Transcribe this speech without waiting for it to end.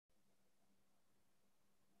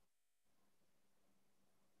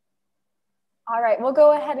All right, we'll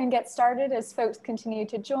go ahead and get started as folks continue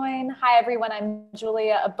to join. Hi, everyone. I'm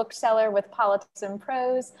Julia, a bookseller with Politics and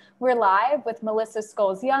Prose. We're live with Melissa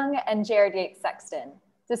Scholes Young and Jared Yates Sexton,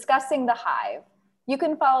 discussing The Hive. You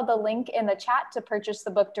can follow the link in the chat to purchase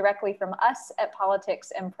the book directly from us at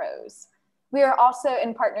Politics and Prose. We are also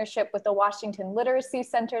in partnership with the Washington Literacy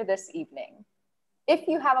Center this evening. If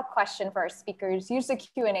you have a question for our speakers, use the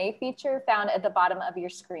Q&A feature found at the bottom of your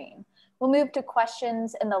screen. We'll move to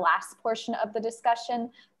questions in the last portion of the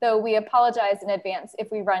discussion, though we apologize in advance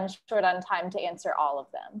if we run short on time to answer all of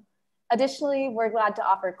them. Additionally, we're glad to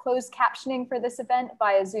offer closed captioning for this event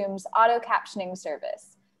via Zoom's auto captioning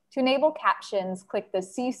service. To enable captions, click the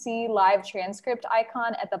CC live transcript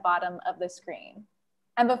icon at the bottom of the screen.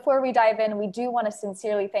 And before we dive in, we do want to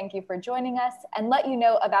sincerely thank you for joining us and let you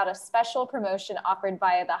know about a special promotion offered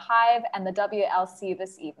via the Hive and the WLC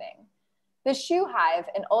this evening. The Shoe Hive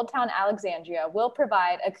in Old Town Alexandria will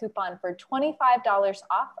provide a coupon for $25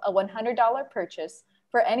 off a $100 purchase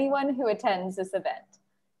for anyone who attends this event.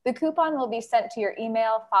 The coupon will be sent to your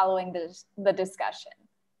email following the discussion.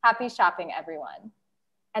 Happy shopping, everyone.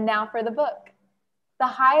 And now for the book. The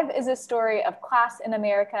Hive is a story of class in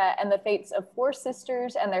America and the fates of four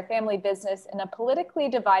sisters and their family business in a politically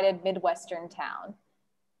divided Midwestern town.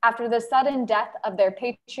 After the sudden death of their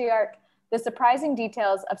patriarch, the surprising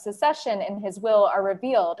details of secession in his will are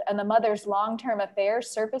revealed, and the mother's long-term affair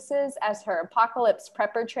surfaces as her apocalypse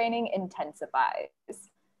prepper training intensifies.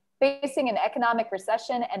 Facing an economic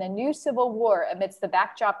recession and a new civil war amidst the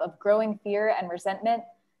backdrop of growing fear and resentment,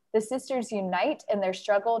 the sisters unite in their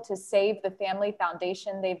struggle to save the family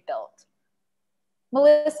foundation they've built.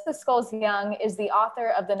 Melissa Scholes Young is the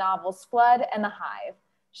author of the novels Flood and The Hive.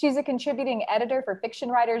 She's a contributing editor for Fiction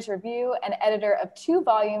Writers Review and editor of 2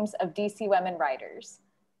 volumes of DC Women Writers,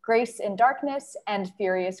 Grace in Darkness and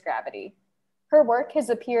Furious Gravity. Her work has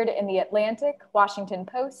appeared in The Atlantic, Washington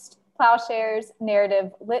Post, Ploughshares,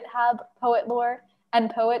 Narrative, Lit Hub, Poet Lore, and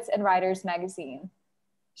Poets and Writers magazine.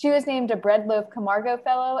 She was named a Bread Loaf Camargo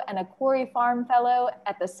Fellow and a Quarry Farm Fellow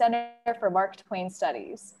at the Center for Mark Twain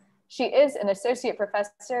Studies. She is an associate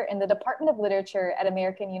professor in the Department of Literature at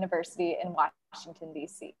American University in Washington,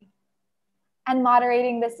 D.C. And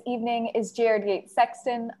moderating this evening is Jared Yates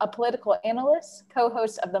Sexton, a political analyst,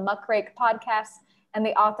 co-host of the Muckrake podcast, and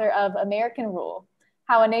the author of American Rule: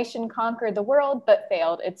 How a Nation Conquered the World but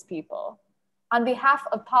Failed Its People. On behalf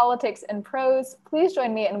of Politics and Prose, please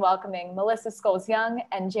join me in welcoming Melissa Scholes Young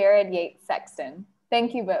and Jared Yates Sexton.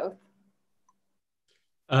 Thank you both.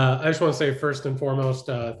 I just want to say first and foremost,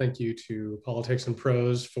 thank you to Politics and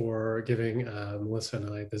Prose for giving Melissa and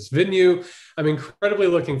I this venue. I'm incredibly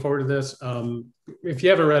looking forward to this. If you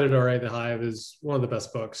haven't read it already, The Hive is one of the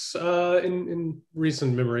best books in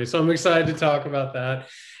recent memory. So I'm excited to talk about that.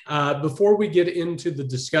 Before we get into the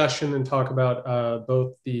discussion and talk about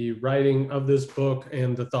both the writing of this book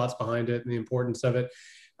and the thoughts behind it and the importance of it,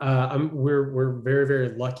 we're very,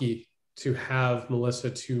 very lucky to have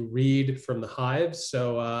Melissa to read from The Hive.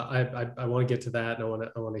 So I want to get to that, and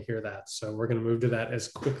I want to hear that. So we're going to move to that as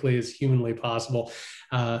quickly as humanly possible.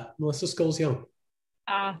 Melissa Scholes Young.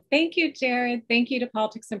 Thank you, Jared. Thank you to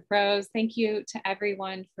Politics and Prose. Thank you to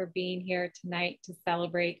everyone for being here tonight to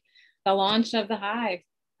celebrate the launch of The Hive.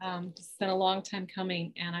 It's been a long time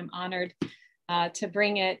coming, and I'm honored to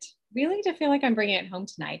bring it, really to feel like I'm bringing it home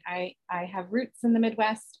tonight. I have roots in the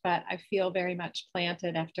Midwest, but I feel very much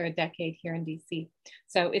planted after a decade here in DC.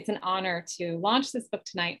 So it's an honor to launch this book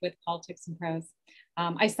tonight with Politics and Prose.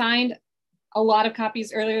 I signed a lot of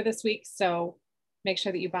copies earlier this week, so make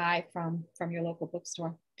sure that you buy from your local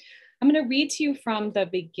bookstore. I'm going to read to you from the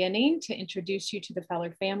beginning to introduce you to the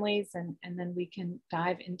Feller families, and then we can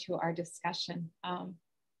dive into our discussion.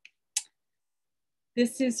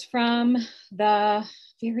 This is from the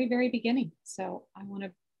very, very beginning. So I want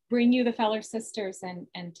to bring you the Feller sisters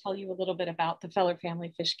and tell you a little bit about the Feller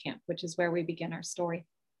family fish camp, which is where we begin our story.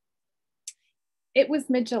 It was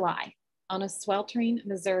mid-July on a sweltering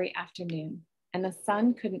Missouri afternoon, and the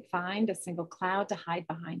sun couldn't find a single cloud to hide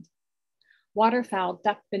behind. Waterfowl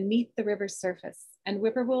ducked beneath the river's surface, and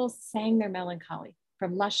whippoorwills sang their melancholy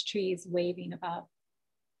from lush trees waving above.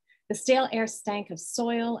 The stale air stank of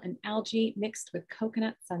soil and algae mixed with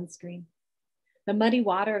coconut sunscreen. The muddy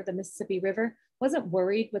water of the Mississippi River wasn't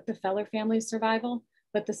worried with the Feller family's survival,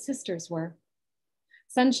 but the sisters were.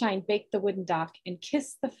 Sunshine baked the wooden dock and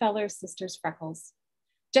kissed the Feller sisters' freckles.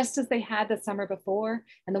 Just as they had the summer before,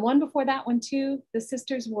 and the one before that one too, the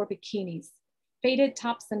sisters wore bikinis, faded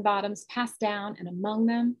tops and bottoms passed down, and among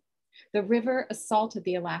them, the river assaulted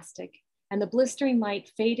the elastic, and the blistering light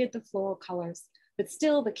faded the floral colors, but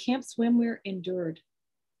still the camp swimwear endured.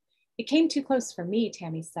 It came too close for me,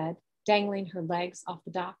 Tammy said, dangling her legs off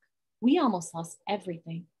the dock. We almost lost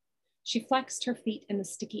everything. She flexed her feet in the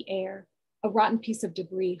sticky air. A rotten piece of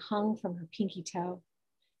debris hung from her pinky toe.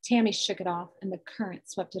 Tammy shook it off and the current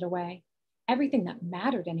swept it away. Everything that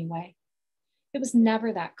mattered anyway. It was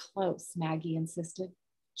never that close, Maggie insisted.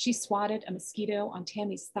 She swatted a mosquito on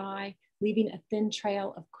Tammy's thigh, leaving a thin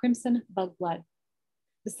trail of crimson bug blood.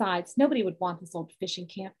 Besides, nobody would want this old fishing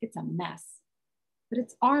camp. It's a mess. But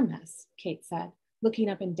it's our mess, Kate said, looking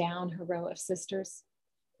up and down her row of sisters.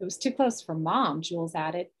 It was too close for Mom, Jules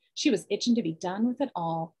added. She was itching to be done with it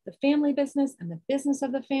all, the family business and the business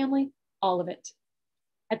of the family, all of it.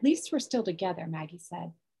 At least we're still together, Maggie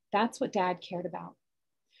said. That's what Dad cared about.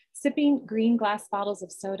 Sipping green glass bottles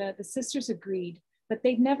of soda, the sisters agreed, but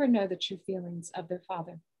they'd never know the true feelings of their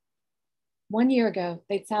father. 1 year ago,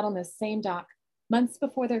 they'd sat on this same dock, months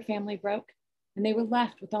before their family broke, and they were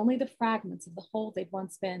left with only the fragments of the whole they'd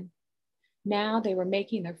once been. Now they were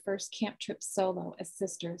making their first camp trip solo as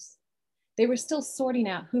sisters. They were still sorting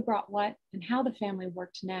out who brought what and how the family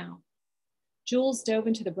worked now. Jules dove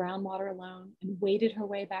into the brown water alone and waded her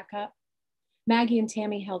way back up. Maggie and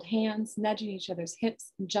Tammy held hands, nudging each other's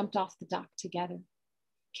hips, and jumped off the dock together.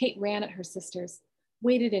 Kate ran at her sisters,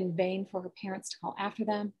 waited in vain for her parents to call after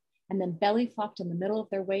them, and then belly flopped in the middle of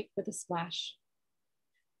their wake with a splash.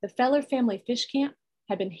 The Feller family fish camp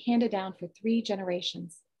had been handed down for 3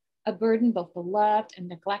 generations, a burden both beloved and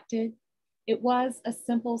neglected. It was a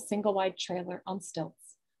simple single-wide trailer on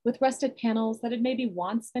stilts with rusted panels that had maybe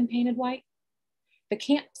once been painted white. The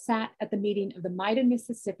camp sat at the meeting of the Mida,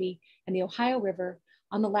 Mississippi and the Ohio River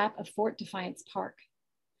on the lap of Fort Defiance Park.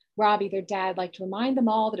 Robbie, their dad, liked to remind them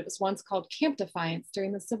all that it was once called Camp Defiance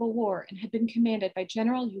during the Civil War and had been commanded by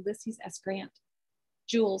General Ulysses S. Grant.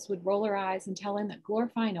 Jules would roll her eyes and tell him that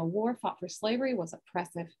glorifying a war fought for slavery was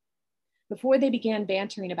oppressive. Before they began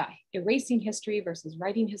bantering about erasing history versus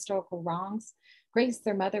righting historical wrongs, Grace,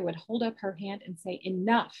 their mother, would hold up her hand and say,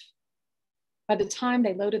 "Enough." By the time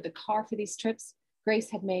they loaded the car for these trips,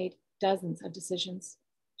 Grace had made dozens of decisions.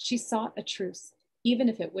 She sought a truce, even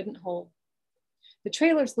if it wouldn't hold. The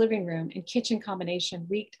trailer's living room and kitchen combination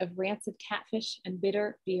reeked of rancid catfish and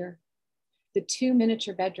bitter beer. The 2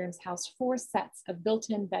 miniature bedrooms housed 4 sets of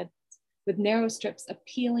built-in beds with narrow strips of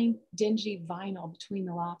peeling, dingy vinyl between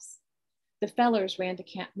the lofts. The Fellers ran to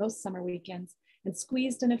camp most summer weekends and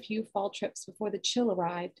squeezed in a few fall trips before the chill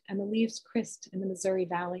arrived and the leaves crisped in the Missouri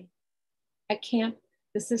Valley. At camp,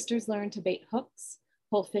 the sisters learned to bait hooks,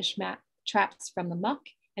 pull fish traps from the muck,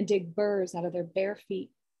 and dig burrs out of their bare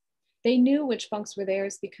feet. They knew which bunks were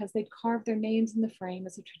theirs because they'd carved their names in the frame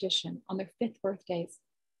as a tradition on their 5th birthdays.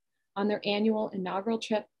 On their annual inaugural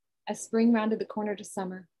trip, as spring rounded the corner to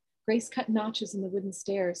summer, Grace cut notches in the wooden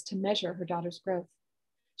stairs to measure her daughter's growth.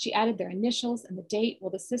 She added their initials and the date while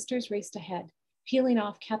the sisters raced ahead, peeling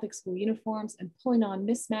off Catholic school uniforms and pulling on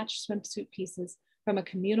mismatched swimsuit pieces from a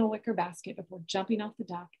communal wicker basket before jumping off the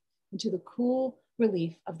dock into the cool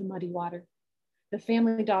relief of the muddy water. The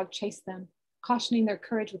family dog chased them, cautioning their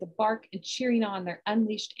courage with a bark and cheering on their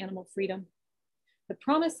unleashed animal freedom. The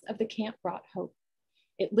promise of the camp brought hope.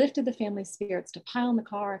 It lifted the family's spirits to pile in the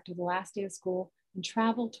car after the last day of school and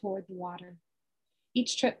travel toward the water.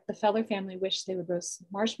 Each trip, the Feller family wished they would roast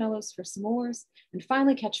marshmallows for s'mores and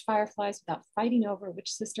finally catch fireflies without fighting over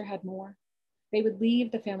which sister had more. They would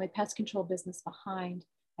leave the family pest control business behind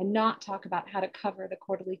and not talk about how to cover the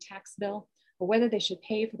quarterly tax bill or whether they should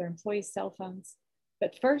pay for their employees' cell phones.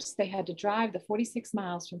 But first, they had to drive the 46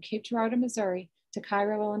 miles from Cape Girardeau, Missouri to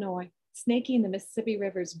Cairo, Illinois, snaking the Mississippi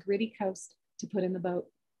River's gritty coast to put in the boat.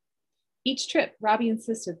 Each trip, Robbie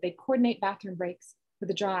insisted they coordinate bathroom breaks for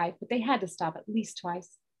the drive, but they had to stop at least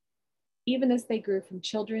twice. Even as they grew from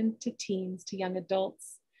children to teens to young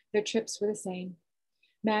adults, their trips were the same.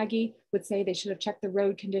 Maggie would say they should have checked the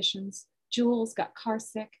road conditions. Jules got car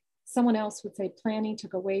sick. Someone else would say planning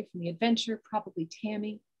took away from the adventure, probably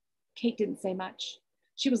Tammy. Kate didn't say much.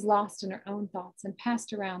 She was lost in her own thoughts and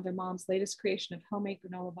passed around their mom's latest creation of homemade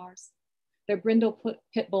granola bars. Their brindle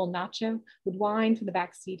pit bull Nacho would whine from the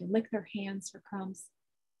back seat and lick their hands for crumbs.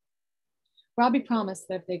 Robbie promised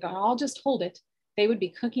that if they could all just hold it, they would be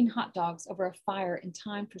cooking hot dogs over a fire in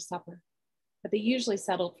time for supper. But they usually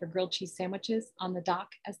settled for grilled cheese sandwiches on the dock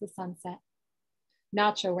as the sun set.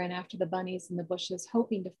 Nacho ran after the bunnies in the bushes,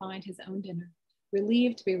 hoping to find his own dinner,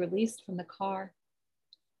 relieved to be released from the car.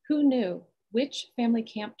 Who knew which family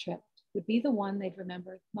camp trip would be the one they'd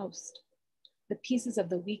remember most? The pieces of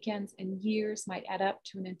the weekends and years might add up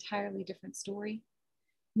to an entirely different story.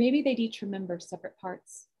 Maybe they'd each remember separate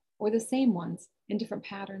parts, or the same ones in different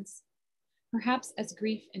patterns. Perhaps as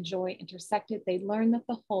grief and joy intersected, they'd learn that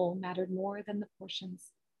the whole mattered more than the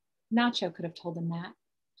portions. Nacho could have told them that.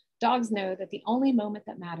 Dogs know that the only moment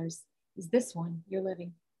that matters is this one you're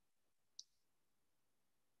living.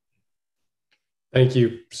 Thank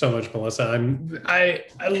you so much, Melissa. I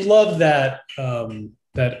love that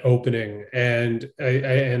that opening, and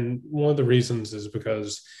and one of the reasons is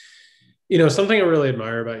because something I really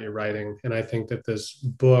admire about your writing, and I think that this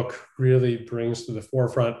book really brings to the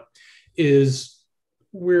forefront is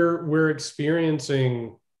we're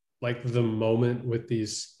experiencing like the moment with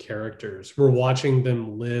these characters. We're watching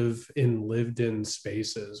them live in lived-in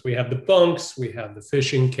spaces. We have the bunks, we have the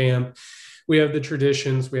fishing camp, we have the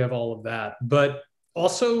traditions, we have all of that. But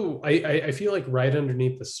also, I feel like right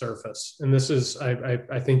underneath the surface, and this is,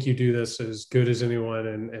 I think you do this as good as anyone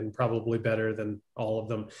and probably better than all of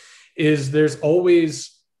them, is there's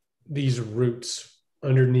always these roots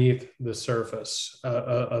underneath the surface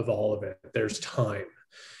of all of it. There's time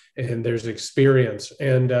and there's experience.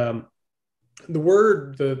 And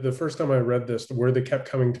the first time I read this, the word that kept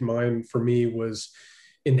coming to mind for me was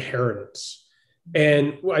inheritance.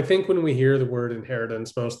 And I think when we hear the word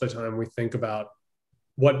inheritance, most of the time we think about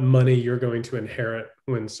what money you're going to inherit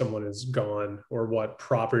when someone is gone, or what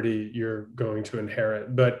property you're going to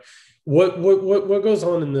inherit. But what goes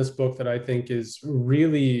on in this book that I think is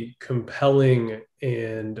really compelling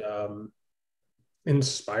and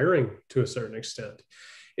inspiring to a certain extent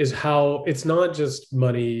is how it's not just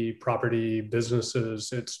money, property,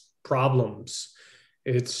 businesses, it's problems,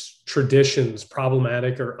 it's traditions,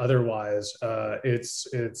 problematic or otherwise. It's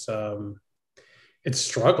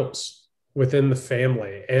struggles within the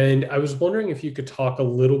family. And I was wondering if you could talk a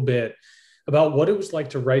little bit about what it was like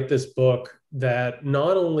to write this book that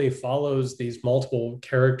not only follows these multiple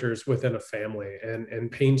characters within a family and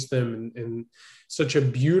paints them in such a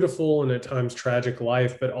beautiful and at times tragic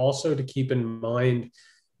life, but also to keep in mind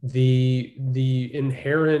the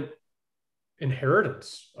inherent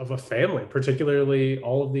inheritance of a family, particularly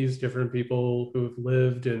all of these different people who have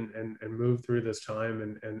lived and moved through this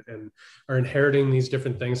time and are inheriting these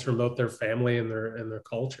different things from both their family and their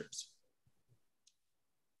cultures.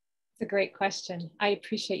 It's a great question. I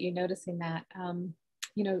appreciate you noticing that.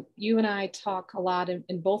 You and I talk a lot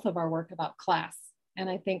in both of our work about class. And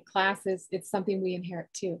I think class it's something we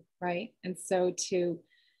inherit too, right? And so to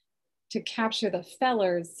capture the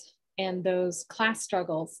fellers and those class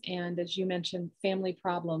struggles, and as you mentioned, family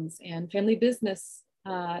problems and family business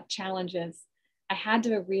challenges, I had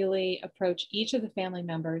to really approach each of the family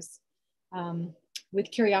members with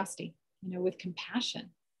curiosity, with compassion.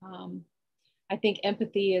 I think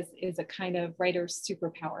empathy is a kind of writer's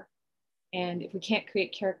superpower. And if we can't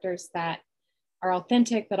create characters that are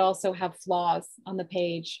authentic, but also have flaws on the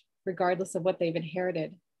page, regardless of what they've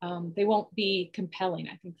inherited, they won't be compelling,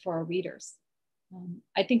 I think, for our readers.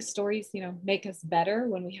 I think stories, make us better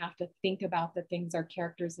when we have to think about the things our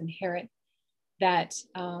characters inherit that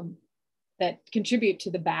contribute to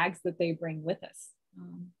the bags that they bring with us.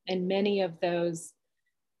 And many of those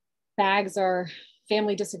bags are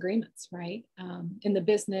family disagreements, right? In the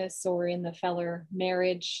business or in the feller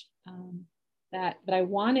marriage, but I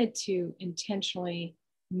wanted to intentionally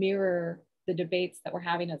mirror the debates that we're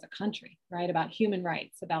having as a country, right? About human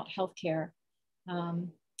rights, about healthcare.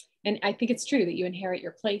 And I think it's true that you inherit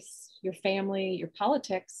your place, your family, your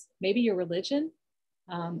politics, maybe your religion,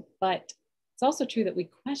 but it's also true that we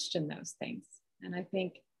question those things. And I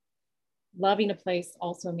think loving a place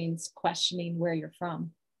also means questioning where you're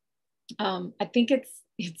from. I think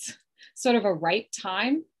it's sort of a ripe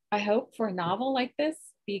time, I hope, for a novel like this,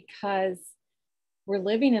 because we're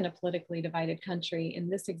living in a politically divided country in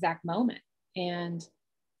this exact moment. And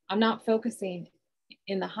I'm not focusing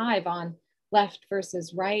in the Hive on left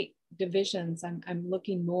versus right divisions. I'm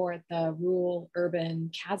looking more at the rural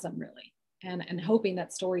urban chasm, really, and hoping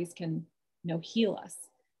that stories can heal us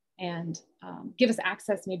and give us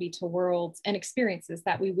access maybe to worlds and experiences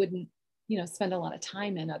that we wouldn't spend a lot of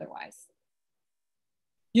time in otherwise.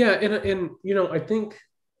 Yeah, and I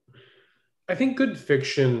think good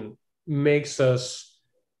fiction makes us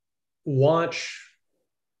watch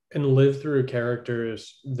and live through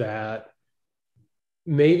characters that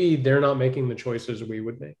maybe they're not making the choices we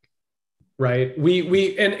would make, right?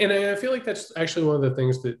 And I feel like that's actually one of the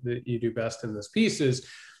things that you do best in this piece is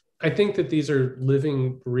I think that these are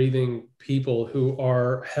living, breathing people who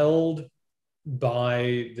are held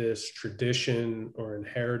by this tradition or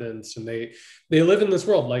inheritance, and they live in this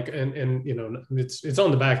world and it's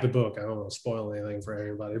on the back of the book. I don't want to spoil anything for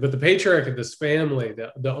anybody, but the patriarch of this family,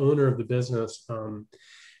 the owner of the business,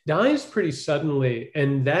 dies pretty suddenly,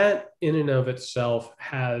 and that in and of itself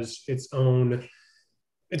has its own,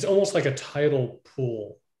 it's almost like a tidal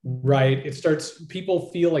pool Right. It starts, people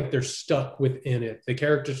feel like they're stuck within it. The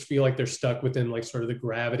characters feel like they're stuck within like sort of the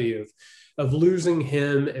gravity of losing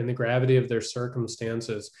him and the gravity of their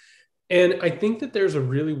circumstances. And I think that there's a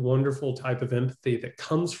really wonderful type of empathy that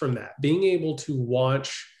comes from that, being able to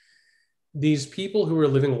watch these people who are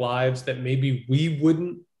living lives that maybe we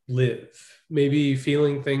wouldn't live, maybe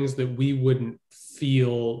feeling things that we wouldn't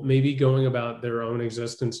feel, maybe going about their own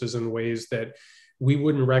existences in ways that we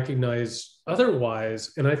wouldn't recognize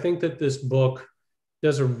otherwise. And I think that this book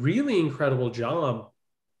does a really incredible job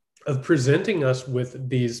of presenting us with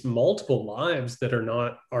these multiple lives that are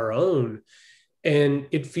not our own. And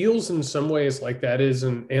it feels in some ways like that is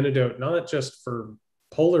an antidote, not just for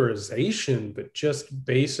polarization, but just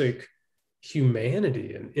basic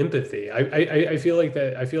humanity and empathy. I feel like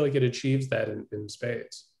that. I feel like it achieves that in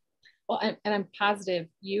spades. Well, and I'm positive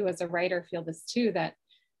you as a writer feel this too, that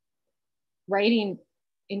writing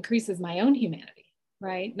increases my own humanity,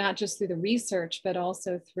 right? Not just through the research, but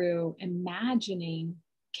also through imagining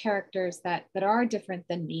characters that are different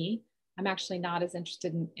than me. I'm actually not as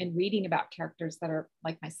interested in reading about characters that are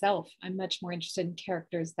like myself. I'm much more interested in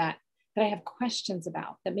characters that I have questions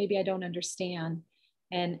about, that maybe I don't understand.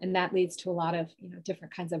 And that leads to a lot of, you know,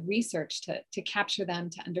 different kinds of research to capture them,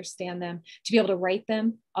 to understand them, to be able to write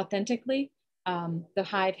them authentically. The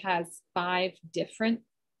Hive has 5 different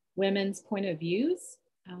women's point of views.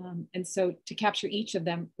 And so to capture each of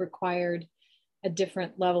them required a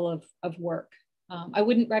different level of work. I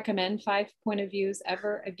wouldn't recommend 5 point of views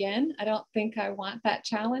ever again. I don't think I want that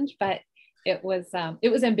challenge, but it was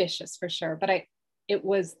ambitious for sure. But it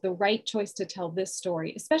was the right choice to tell this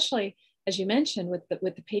story, especially as you mentioned with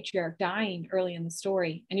the patriarch dying early in the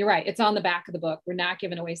story. And you're right, it's on the back of the book. We're not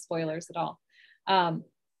giving away spoilers at all.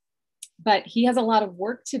 But he has a lot of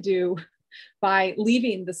work to do by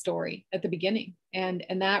leaving the story at the beginning. And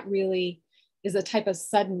that really is a type of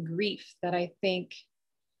sudden grief that I think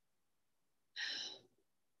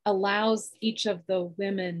allows each of the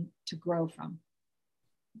women to grow from,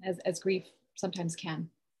 as grief sometimes can.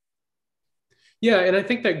 Yeah, and I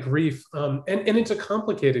think that grief, and it's a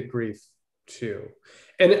complicated grief too.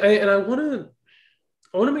 And I want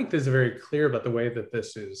to make this very clear about the way that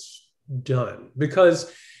this is done,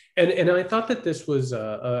 because and I thought that this was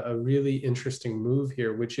a really interesting move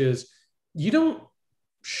here, which is you don't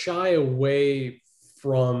shy away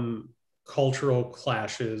from cultural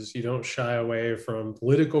clashes. You don't shy away from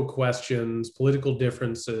political questions, political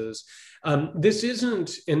differences. This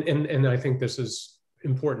isn't, and I think this is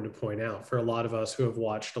important to point out for a lot of us who have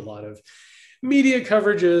watched a lot of media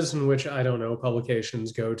coverages in which, I don't know,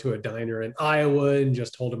 publications go to a diner in Iowa and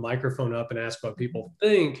just hold a microphone up and ask what people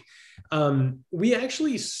think. We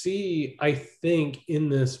actually see, I think, in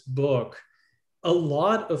this book, a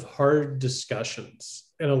lot of hard discussions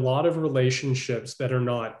and a lot of relationships that are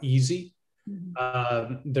not easy.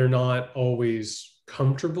 They're not always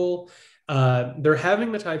comfortable. They're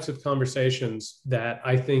having the types of conversations that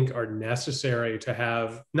I think are necessary to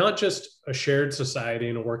have not just a shared society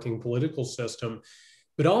and a working political system,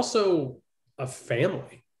 but also a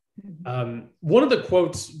family. One of the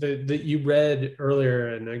quotes that you read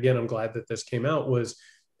earlier, and again, I'm glad that this came out, was,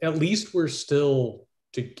 "At least we're still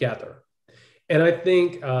together." And I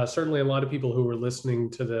think certainly a lot of people who are listening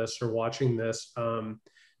to this or watching this,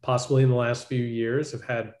 possibly in the last few years, have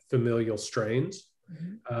had familial strains.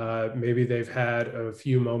 Maybe they've had a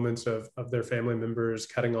few moments of their family members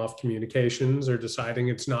cutting off communications or deciding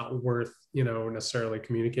it's not worth, necessarily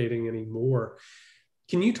communicating anymore.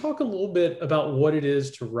 Can you talk a little bit about what it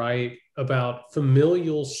is to write about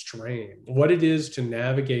familial strain, what it is to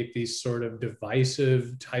navigate these sort of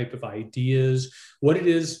divisive type of ideas, what it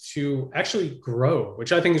is to actually grow,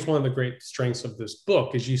 which I think is one of the great strengths of this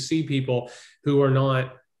book, is you see people who are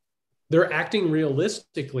not, they're acting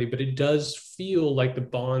realistically, but it does feel like the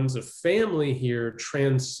bonds of family here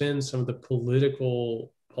transcend some of the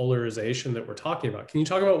political polarization that we're talking about. Can you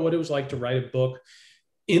talk about what it was like to write a book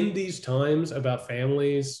in these times about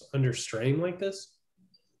families under strain like this?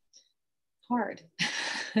 Hard,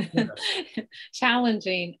 yeah.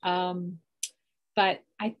 Challenging. But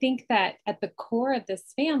I think that at the core of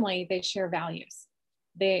this family, they share values.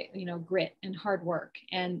 They, grit and hard work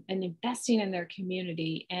and investing in their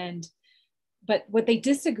community. But what they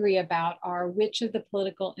disagree about are which of the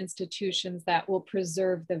political institutions that will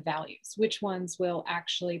preserve the values, which ones will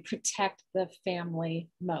actually protect the family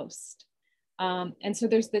most. And so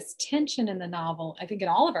there's this tension in the novel, I think in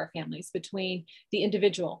all of our families, between the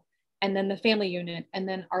individual and then the family unit, and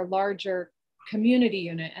then our larger community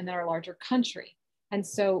unit, and then our larger country. And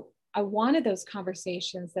so I wanted those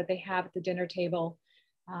conversations that they have at the dinner table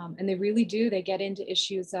And they really do. They get into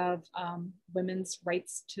issues of women's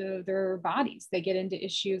rights to their bodies. They get into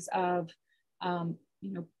issues of,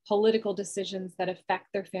 political decisions that affect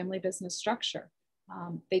their family business structure.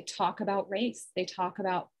 They talk about race. They talk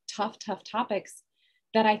about tough topics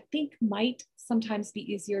that I think might sometimes be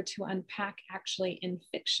easier to unpack actually in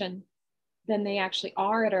fiction than they actually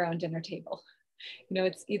are at our own dinner table.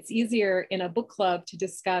 It's easier in a book club to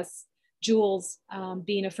discuss Jules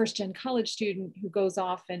being a first-gen college student who goes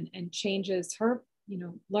off and changes her,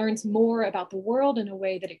 learns more about the world in a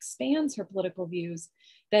way that expands her political views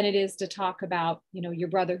than it is to talk about, your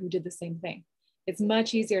brother who did the same thing. It's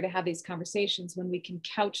much easier to have these conversations when we can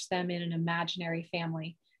couch them in an imaginary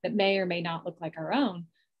family that may or may not look like our own,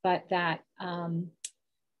 but that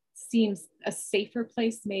seems a safer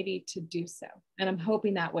place maybe to do so. And I'm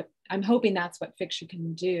hoping that's what fiction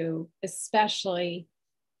can do, especially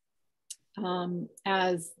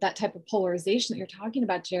as that type of polarization that you're talking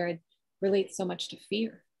about, Jared, relates so much to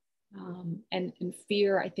fear. And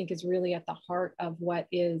fear, I think, is really at the heart of what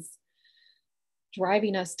is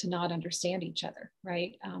driving us to not understand each other,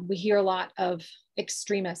 right? We hear a lot of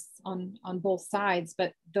extremists on both sides,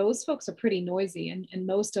 but those folks are pretty noisy, and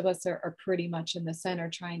most of us are pretty much in the center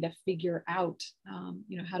trying to figure out,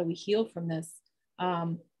 how do we heal from this?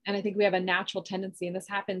 And I think we have a natural tendency, and this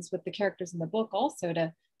happens with the characters in the book also,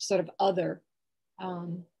 to sort of other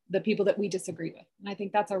the people that we disagree with. And I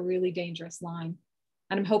think that's a really dangerous line.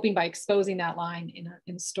 And I'm hoping by exposing that line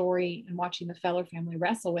in a story and watching the Feller family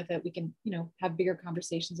wrestle with it, we can, have bigger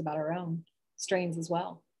conversations about our own strains as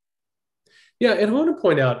well. Yeah, and I want to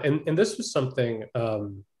point out, and this was something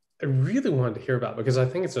I really wanted to hear about, because I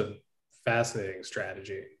think it's a fascinating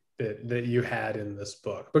strategy that you had in this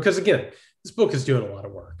book. Because again, this book is doing a lot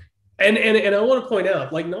of work. And I want to point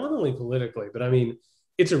out, like, not only politically, but I mean,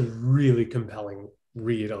 it's a really compelling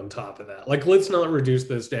read on top of that. Like, let's not reduce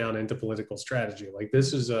this down into political strategy. Like,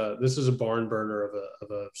 this is a barn burner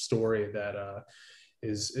of a story that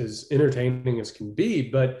is entertaining as can be.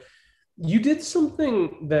 But you did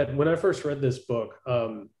something that when I first read this book,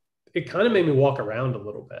 it kind of made me walk around a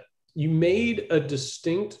little bit. You made a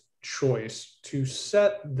distinct choice to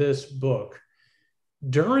set this book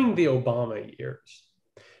during the Obama years.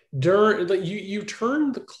 You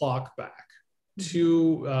turned the clock back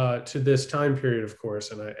to this time period, of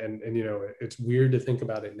course, and it's weird to think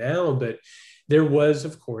about it now, but there was,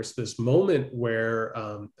 of course, this moment where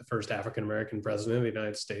the first African American president of the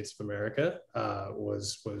United States of America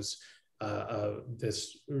was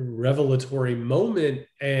this revelatory moment,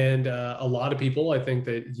 and a lot of people, I think,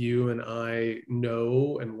 that you and I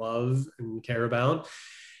know and love and care about,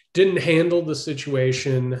 didn't handle the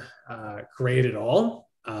situation great at all.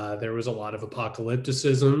 There was a lot of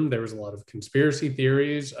apocalypticism. There was a lot of conspiracy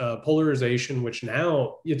theories, polarization, which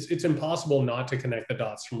now it's impossible not to connect the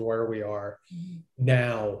dots from where we are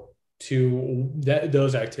now to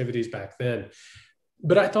those activities back then.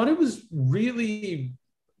 But I thought it was really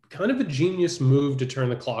kind of a genius move to turn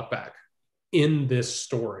the clock back in this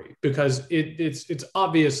story, because it's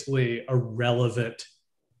obviously a relevant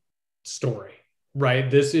story.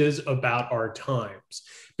 Right. This is about our times,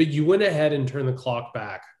 but you went ahead and turned the clock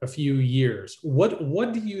back a few years. What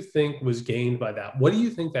do you think was gained by that? What do you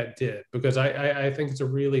think that did? Because I think it's a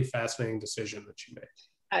really fascinating decision that you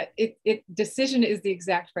made. Decision is the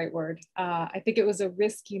exact right word. I think it was a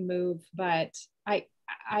risky move, but I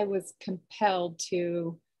was compelled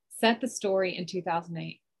to set the story in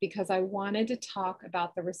 2008 because I wanted to talk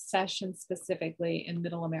about the recession specifically in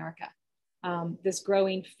Middle America. This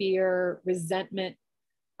growing fear, resentment,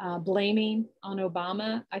 blaming on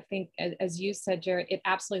Obama. I think, as you said, Jared, it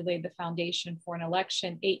absolutely laid the foundation for an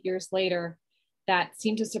election 8 years later that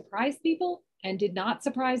seemed to surprise people and did not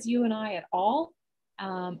surprise you and I at all.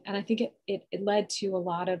 And I think it led to a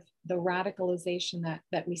lot of the radicalization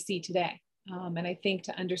that we see today. And I think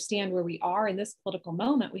to understand where we are in this political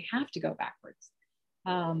moment, we have to go backwards.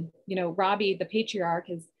 Robbie, the patriarch,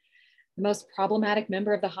 is the most problematic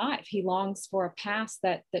member of the Hive. He longs for a past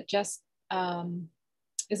that just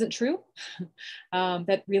isn't true,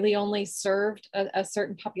 that really only served a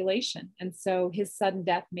certain population. And so his sudden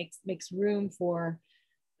death makes room for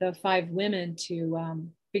the 5 women to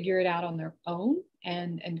figure it out on their own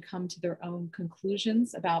and come to their own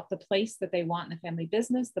conclusions about the place that they want in the family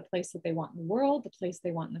business, the place that they want in the world, the place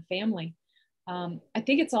they want in the family. I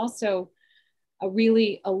think it's also a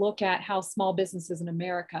look at how small businesses in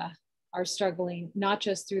America are struggling, not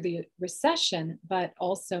just through the recession, but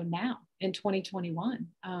also now in 2021.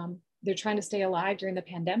 They're trying to stay alive during the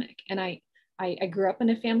pandemic. And I grew up in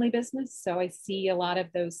a family business, so I see a lot of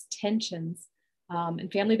those tensions.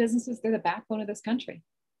 And family businesses, they're the backbone of this country.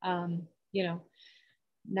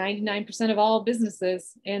 99% of all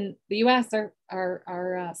businesses in the US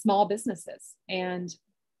are small businesses. And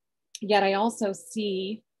yet I also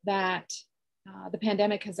see that the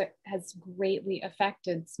pandemic has greatly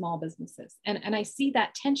affected small businesses. And I see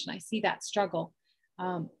that tension, I see that struggle.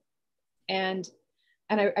 And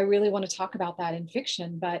I really want to talk about that in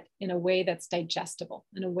fiction, but in a way that's digestible,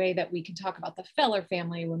 in a way that we can talk about the Feller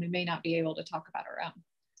family when we may not be able to talk about our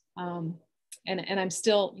own. And I'm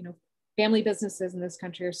still, family businesses in this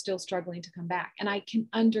country are still struggling to come back. And I can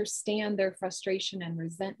understand their frustration and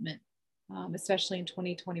resentment, especially in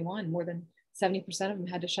 2021. More than 70% of them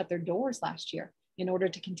had to shut their doors last year in order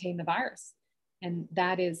to contain the virus. And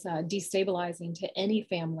that is destabilizing to any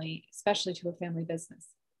family, especially to a family business.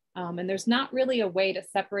 And there's not really a way to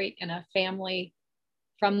separate in a family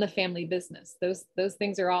from the family business. Those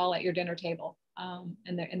things are all at your dinner table. And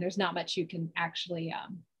there's not much you can actually,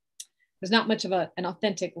 there's not much of an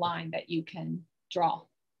authentic line that you can draw.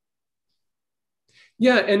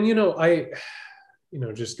 Yeah. And,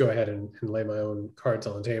 just go ahead and lay my own cards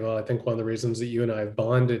on the table. I think one of the reasons that you and I have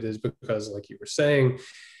bonded is because, like you were saying,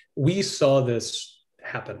 we saw this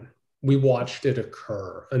happen. We watched it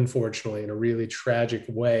occur, unfortunately, in a really tragic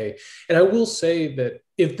way. And I will say that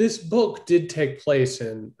if this book did take place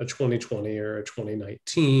in a 2020 or a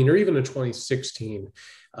 2019 or even a 2016,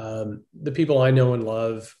 the people I know and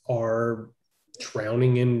love are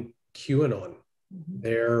drowning in QAnon.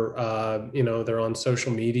 They're, they're on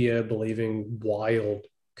social media believing wild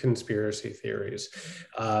conspiracy theories,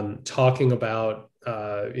 talking about,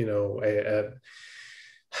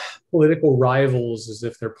 political rivals as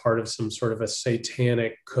if they're part of some sort of a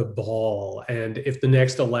satanic cabal. And if the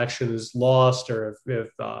next election is lost, or if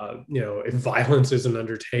violence isn't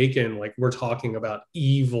undertaken, like, we're talking about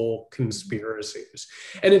evil conspiracies.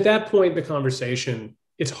 And at that point, the conversation,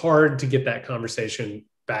 it's hard to get that conversation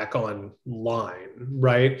back online,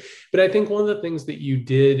 right? But I think one of the things that you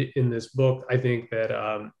did in this book, I think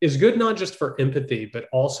that is good, not just for empathy, but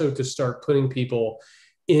also to start putting people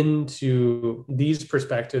into these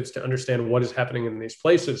perspectives to understand what is happening in these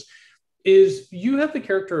places, is you have the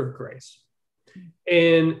character of Grace.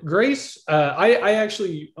 And Grace, I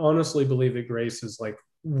actually honestly believe that Grace is like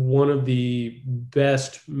one of the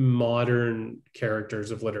best modern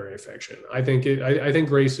characters of literary fiction. I think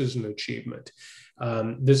Grace is an achievement.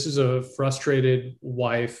 This is a frustrated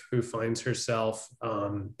wife who finds herself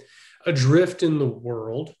adrift in the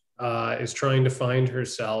world, is trying to find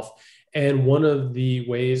herself. And one of the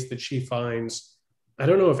ways that she finds, I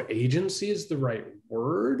don't know if agency is the right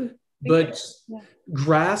word, but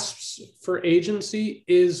grasps for agency,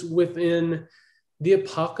 is within the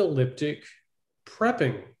apocalyptic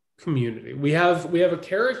prepping community. We have a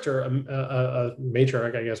character, a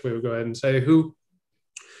matriarch, I guess we would go ahead and say, who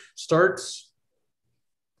starts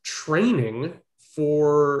training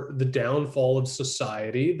for the downfall of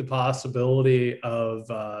society, the possibility of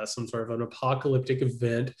some sort of an apocalyptic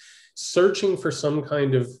event, searching for some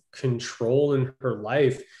kind of control in her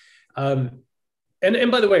life.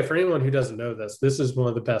 And by the way, for anyone who doesn't know this, this is one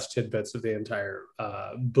of the best tidbits of the entire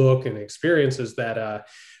book and experience, is that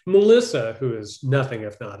Melissa, who is nothing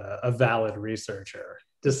if not a valid researcher,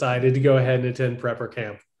 decided to go ahead and attend prepper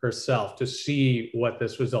camp herself to see what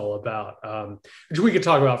this was all about, which we could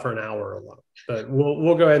talk about for an hour alone. But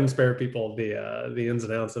we'll go ahead and spare people the ins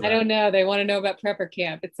and outs of that. I don't know. They want to know about prepper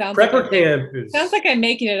camp. It sounds sounds like I'm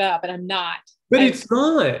making it up, and I'm not. But it's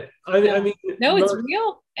not. I mean, no, it's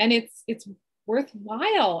real, and it's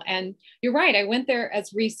worthwhile. And you're right. I went there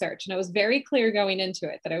as research, and I was very clear going into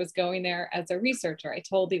it that I was going there as a researcher. I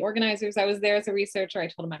told the organizers I was there as a researcher. I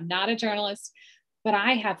told them I'm not a journalist, but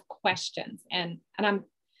I have questions, and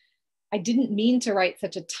I didn't mean to write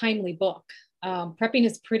such a timely book. Prepping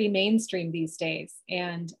is pretty mainstream these days,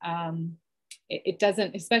 and it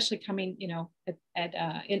doesn't, especially coming,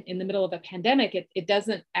 in the middle of a pandemic, it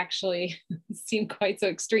doesn't actually seem quite so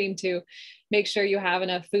extreme to make sure you have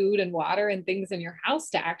enough food and water and things in your house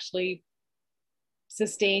to actually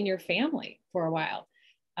sustain your family for a while.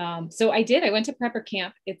 So I went to prepper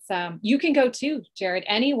camp. It's, you can go too, Jared.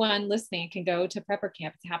 Anyone listening can go to prepper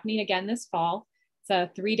camp. It's happening again this fall. It's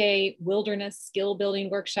a 3-day wilderness skill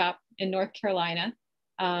building workshop in North Carolina.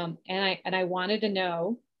 And I wanted to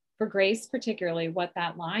know, for Grace particularly, what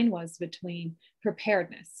that line was between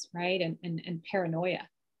preparedness, right, and paranoia.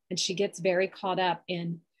 And she gets very caught up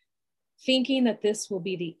in thinking that this will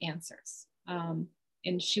be the answers.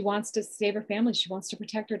 And she wants to save her family. She wants to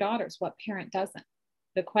protect her daughters. What parent doesn't?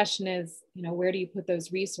 The question is, where do you put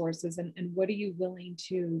those resources, and what are you willing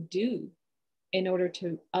to do in order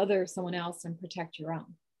to other someone else and protect your own?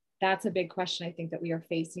 That's a big question I think that we are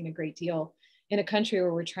facing a great deal in a country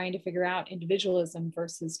where we're trying to figure out individualism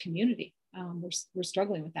versus community. We're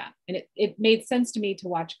struggling with that. And it made sense to me to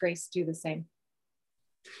watch Grace do the same.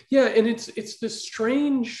 Yeah, and it's this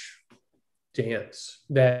strange dance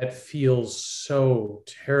that feels so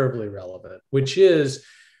terribly relevant, which is,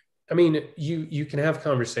 I mean, you can have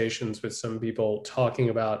conversations with some people talking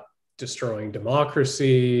about destroying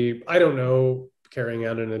democracy, I don't know, carrying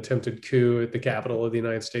out an attempted coup at the Capitol of the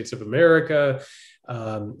United States of America,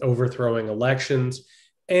 overthrowing elections.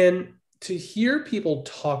 And to hear people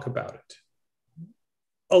talk about it,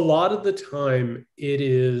 a lot of the time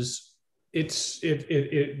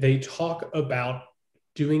they talk about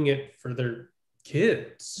doing it for their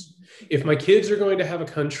kids. If my kids are going to have a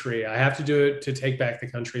country, I have to do it to take back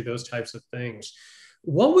the country, those types of things.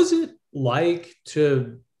 What was it like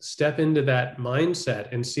to step into that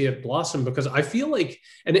mindset and see it blossom? Because I feel like,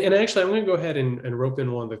 and actually I'm going to go ahead and rope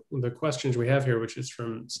in one of the questions we have here, which is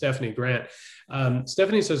from Stephanie Grant.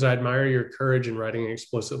 Stephanie says, I admire your courage in writing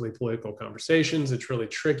explicitly political conversations. It's really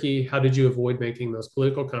tricky. How did you avoid making those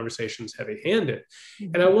political conversations heavy-handed?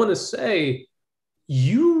 Mm-hmm. And I want to say,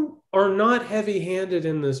 you are not heavy-handed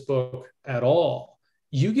in this book at all.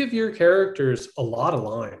 You give your characters a lot of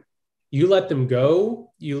line. You let them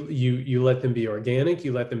go. You let them be organic.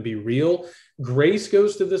 You let them be real. Grace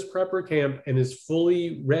goes to this prepper camp and is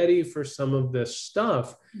fully ready for some of this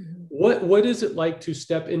stuff. Mm-hmm. What is it like to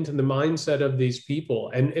step into the mindset of these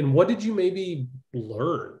people? And what did you maybe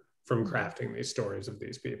learn from crafting these stories of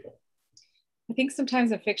these people? I think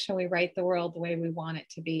sometimes in fiction, we write the world the way we want it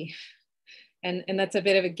to be. And that's a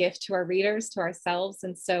bit of a gift to our readers, to ourselves.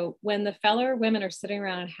 And so when the Feller women are sitting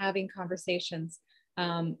around and having conversations,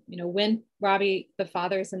 when Robbie, the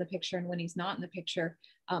father, is in the picture and when he's not in the picture,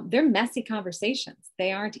 they're messy conversations.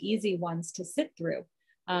 They aren't easy ones to sit through.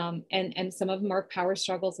 And some of them are power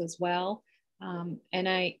struggles as well. And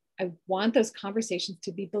I want those conversations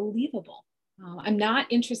to be believable. I'm not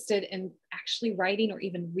interested in actually writing or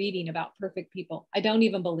even reading about perfect people. I don't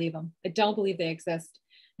even believe them. I don't believe they exist.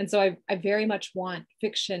 And so I very much want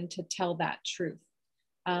fiction to tell that truth.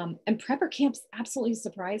 And prepper camps absolutely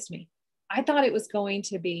surprised me. I thought it was going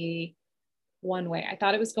to be one way. I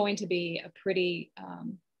thought it was going to be a pretty,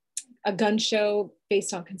 a gun show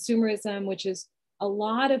based on consumerism, which is a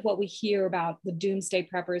lot of what we hear about the doomsday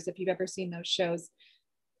preppers. If you've ever seen those shows,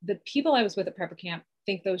 the people I was with at prepper camp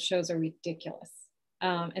think those shows are ridiculous.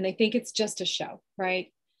 And they think it's just a show,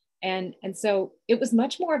 right? And so it was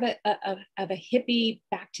much more of a hippie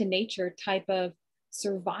back to nature type of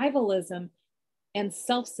survivalism and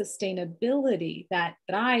self-sustainability that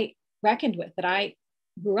I reckoned with, that I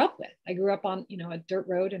grew up with. I grew up on, a dirt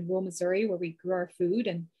road in rural Missouri where we grew our food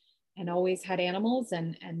and always had animals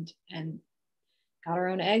and got our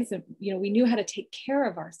own eggs. And, we knew how to take care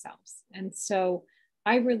of ourselves. And so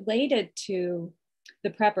I related to the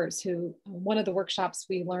preppers who, one of the workshops,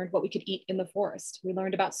 we learned what we could eat in the forest. We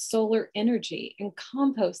learned about solar energy and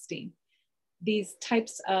composting, these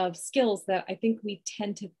types of skills that I think we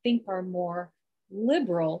tend to think are more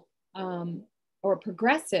liberal or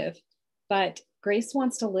progressive, but Grace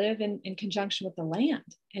wants to live in conjunction with the land.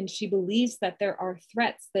 And she believes that there are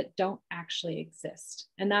threats that don't actually exist.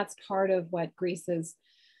 And that's part of what Grace's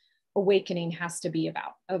awakening has to be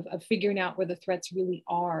about, of figuring out where the threats really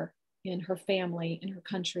are in her family, in her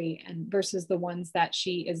country, and versus the ones that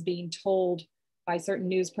she is being told by certain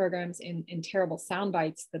news programs in terrible sound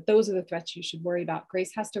bites, that those are the threats you should worry about.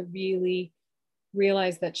 Grace has to really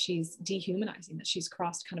realize that she's dehumanizing, that she's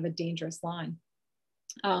crossed kind of a dangerous line.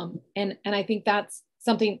 And I think that's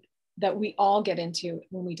something that we all get into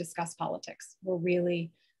when we discuss politics. We're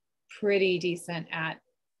really pretty decent at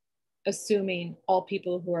assuming all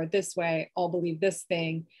people who are this way all believe this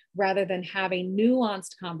thing, rather than having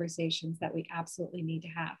nuanced conversations that we absolutely need to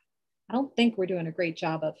have. I don't think we're doing a great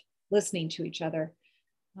job of listening to each other.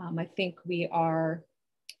 I think we are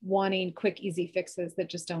wanting quick, easy fixes that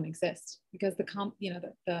just don't exist, because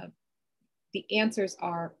the answers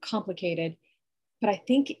are complicated. But I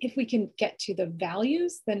think if we can get to the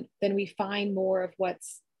values, then we find more of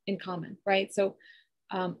what's in common, right? So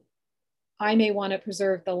I may want to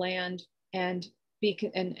preserve the land and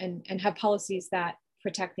have policies that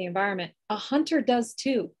protect the environment. A hunter does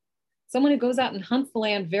too. Someone who goes out and hunts the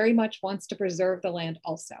land very much wants to preserve the land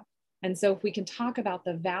also. And so if we can talk about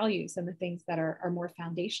the values and the things that are more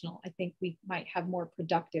foundational, I think we might have more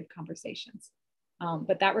productive conversations.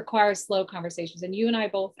 But that requires slow conversations. And you and I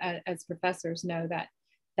both as professors know that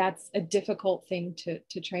that's a difficult thing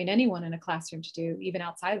to train anyone in a classroom to do, even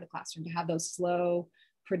outside of the classroom, to have those slow,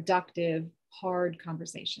 productive, hard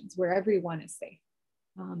conversations where everyone is safe.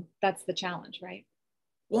 That's the challenge, right?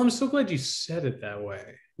 Well, I'm so glad you said it that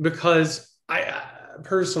way, because I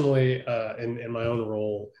personally, in my own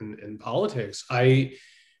role in politics, I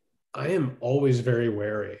am always very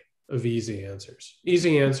wary of easy answers.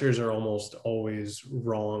 Easy answers are almost always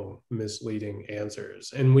wrong, misleading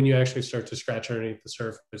answers. And when you actually start to scratch underneath the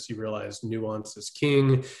surface, you realize nuance is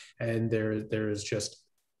king, and there is just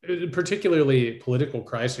particularly political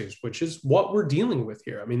crises, which is what we're dealing with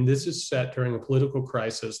here. I mean, this is set during a political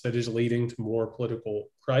crisis that is leading to more political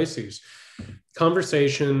crises.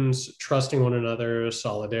 Conversations, trusting one another,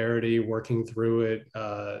 solidarity, working through it,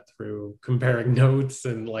 through comparing notes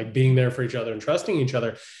and like being there for each other and trusting each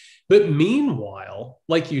other. But meanwhile,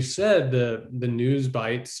 like you said, the news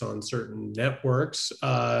bites on certain networks,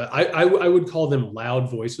 I would call them loud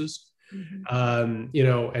voices. You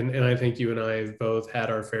know, and I think you and I have both had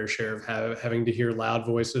our fair share of having to hear loud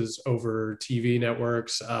voices over TV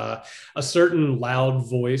networks, a certain loud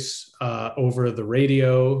voice over the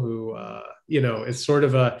radio who, you know, is sort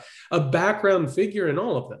of a background figure in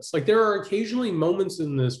all of this. Like there are occasionally moments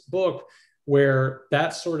in this book where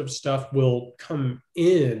that sort of stuff will come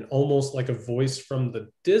in almost like a voice from the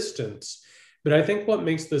distance. But I think what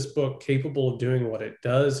makes this book capable of doing what it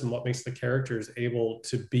does and what makes the characters able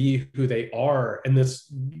to be who they are, and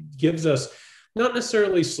this gives us not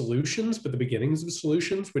necessarily solutions, but the beginnings of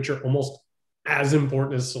solutions, which are almost as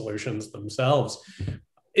important as solutions themselves,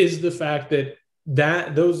 is the fact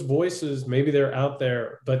that those voices, maybe they're out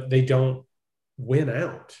there, but they don't win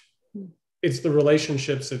out. It's the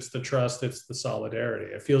relationships, it's the trust, it's the solidarity.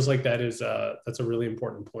 It feels like that's a really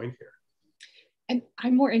important point here. And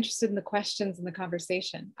I'm more interested in the questions and the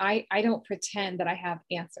conversation. I don't pretend that I have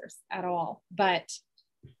answers at all, but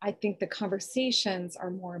I think the conversations are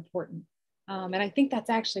more important. And I think that's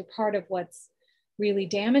actually part of what's really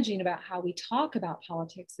damaging about how we talk about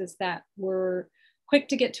politics is that we're quick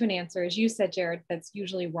to get to an answer, as you said, Jared, that's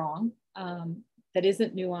usually wrong, that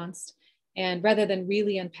isn't nuanced. And rather than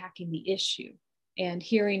really unpacking the issue and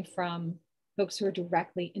hearing from folks who are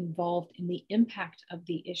directly involved in the impact of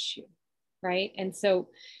the issue. Right. And so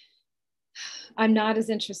I'm not as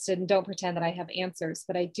interested, and don't pretend that I have answers,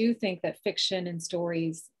 but I do think that fiction and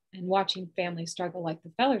stories and watching families struggle like the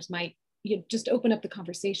Fellers might just open up the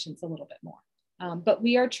conversations a little bit more. But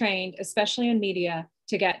we are trained, especially in media,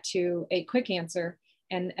 to get to a quick answer,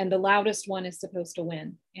 and the loudest one is supposed to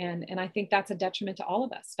win. And I think that's a detriment to all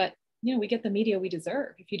of us. But you know, we get the media we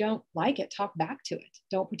deserve. If you don't like it, talk back to it.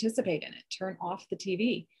 Don't participate in it. Turn off the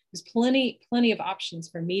TV. There's plenty of options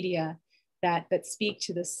for media that speak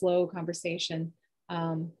to the slow conversation.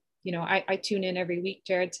 You know, I tune in every week,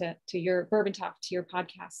 Jared, to your Bourbon Talk, to your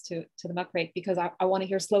podcast, to the Muckrake, because I want to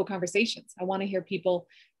hear slow conversations. I want to hear people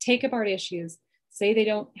take apart issues, say they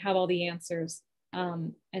don't have all the answers,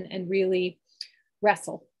 and really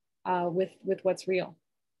wrestle with what's real.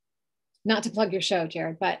 Not to plug your show,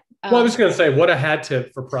 Jared, but well, I was going to say, what a hat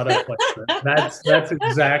tip for product placement. That's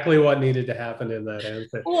exactly what needed to happen in that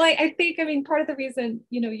answer. Well, I think, I mean, part of the reason,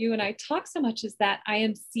 you know, you and I talk so much is that I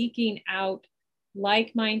am seeking out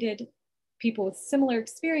like-minded people with similar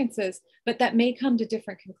experiences, but that may come to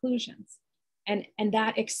different conclusions. And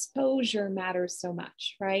that exposure matters so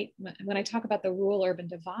much, right? When I talk about the rural-urban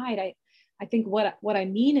divide, I think what I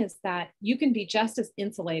mean is that you can be just as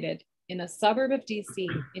insulated in a suburb of DC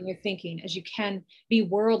in your thinking as you can be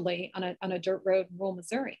worldly on a dirt road in rural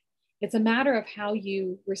Missouri. It's a matter of how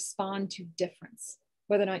you respond to difference,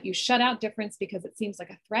 whether or not you shut out difference because it seems like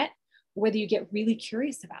a threat, or whether you get really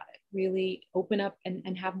curious about it, really open up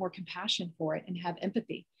and have more compassion for it and have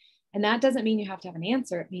empathy. And that doesn't mean you have to have an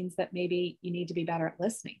answer. It means that maybe you need to be better at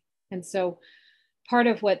listening. And so part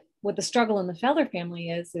of what the struggle in the Feller family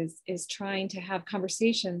is trying to have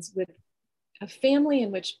conversations with a family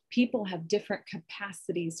in which people have different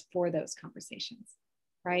capacities for those conversations,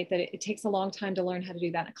 right? That it takes a long time to learn how to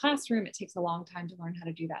do that in a classroom. It takes a long time to learn how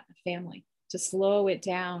to do that in a family, to slow it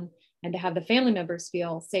down and to have the family members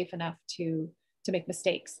feel safe enough to make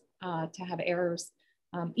mistakes, to have errors.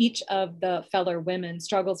 Each of the Feller women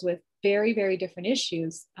struggles with very, very different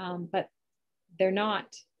issues, but they're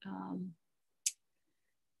not,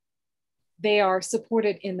 they are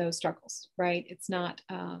supported in those struggles, right? It's not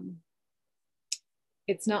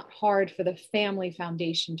hard for the family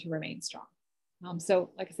foundation to remain strong. So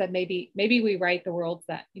like I said, maybe we write the worlds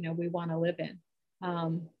that, you know, we want to live in.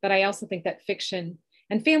 But I also think that fiction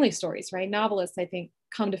and family stories, right? Novelists, I think,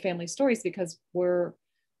 come to family stories because we're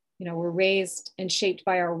raised and shaped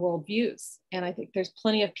by our worldviews. And I think there's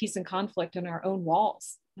plenty of peace and conflict in our own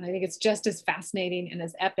walls. And I think it's just as fascinating and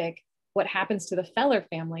as epic what happens to the Feller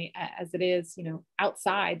family as it is, you know,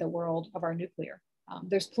 outside the world of our nuclear.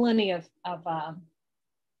 There's plenty of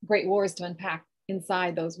great wars to unpack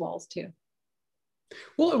inside those walls too.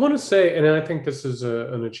 Well, I want to say, and I think this is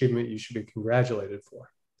an achievement you should be congratulated for.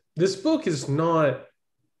 This book is not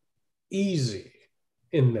easy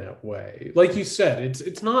in that way. Like you said,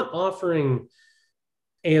 it's not offering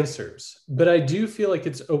answers, but I do feel like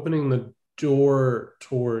it's opening the door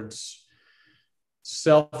towards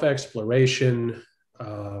self-exploration,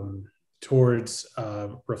 towards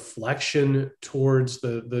reflection, towards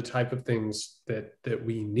the type of things that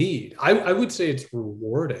we need. I would say it's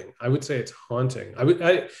rewarding. I would say it's haunting.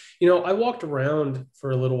 I walked around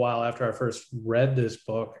for a little while after I first read this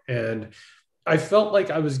book, and I felt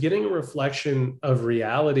like I was getting a reflection of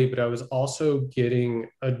reality, but I was also getting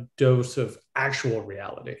a dose of actual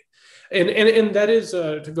reality. And that is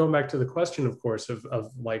to go back to the question, of course,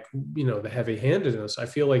 of like, the heavy handedness. I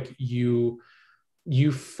feel like you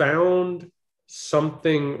found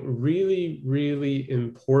something really, really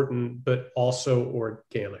important, but also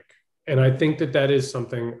organic. And I think that is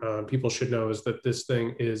something people should know, is that this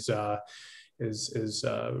thing is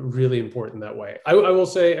really important that way. I will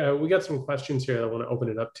say we got some questions here that I want to open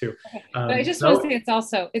it up to. Okay. But I just want to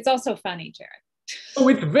say it's also funny, Jared. Oh,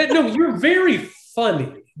 no, you're very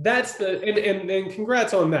funny. That's and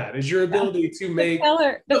congrats on that. Is your ability to make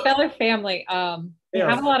the Feller family. They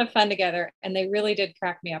have a lot of fun together, and they really did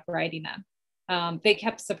crack me up writing them. They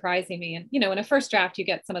kept surprising me, and in a first draft you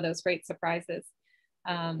get some of those great surprises,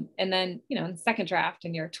 and then in the second draft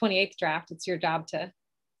and your 28th draft, it's your job to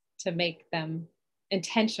make them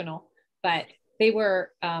intentional. But they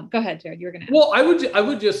were, go ahead, Jared, you were going to. Well, I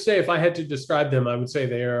would just say, if I had to describe them, I would say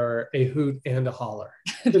they are a hoot and a holler.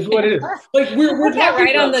 Is what it is. Like we're talking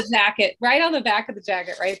right on the jacket, right on the back of the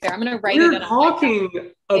jacket, right there. I'm going to write it. We're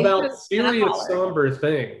talking about serious, somber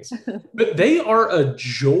things, but they are a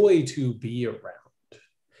joy to be around.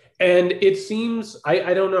 And it seems,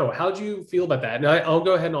 I don't know, how do you feel about that? And I'll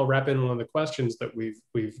go ahead and I'll wrap in one of the questions that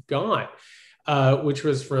we've got. Which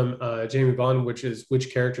was from Jamie Bond,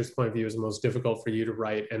 which character's point of view is most difficult for you to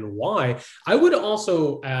write and why? I would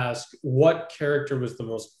also ask, what character was the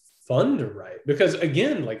most fun to write? Because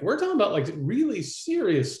again, like, we're talking about like really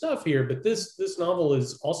serious stuff here, but this novel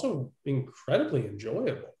is also incredibly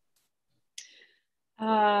enjoyable.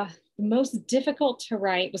 The most difficult to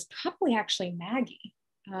write was probably actually Maggie,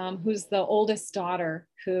 who's the oldest daughter,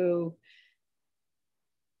 who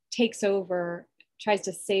takes over, tries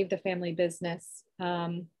to save the family business.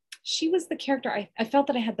 She was the character I felt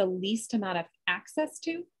that I had the least amount of access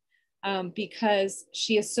to, because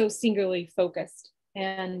she is so singularly focused,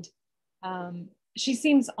 and she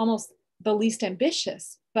seems almost the least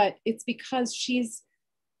ambitious, but it's because she's,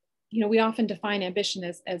 we often define ambition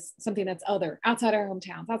as something that's outside our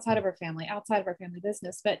hometowns, outside of our family, outside of our family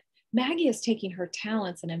business. But Maggie is taking her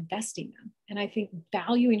talents and investing them. And I think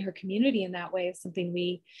valuing her community in that way is something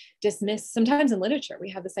we dismiss sometimes in literature.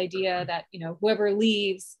 We have this idea that, whoever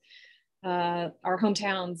leaves our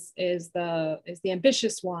hometowns is the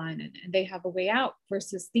ambitious one, and they have a way out,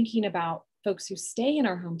 versus thinking about folks who stay in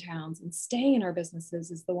our hometowns and stay in our businesses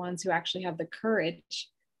as the ones who actually have the courage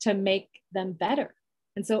to make them better.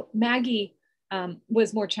 And so Maggie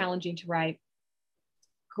was more challenging to write.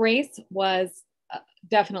 Grace was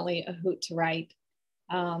definitely a hoot to write,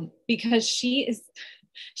 because she's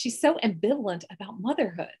so ambivalent about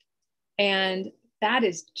motherhood, and that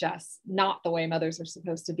is just not the way mothers are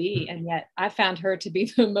supposed to be. And yet I found her to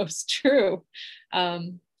be the most true.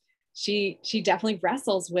 She definitely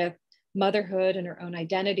wrestles with motherhood and her own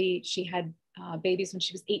identity. She had babies when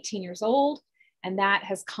she was 18 years old, and that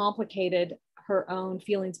has complicated her own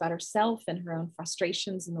feelings about herself and her own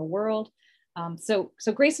frustrations in the world. So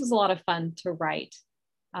Grace was a lot of fun to write.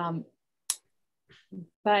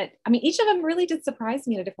 But I mean, each of them really did surprise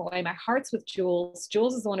me in a different way. My heart's with Jules.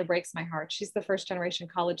 Jules is the one who breaks my heart. She's the first generation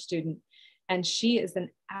college student, and she is an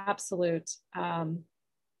absolute,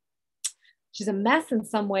 she's a mess in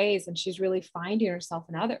some ways, and she's really finding herself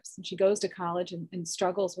in others. And she goes to college and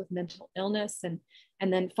struggles with mental illness, and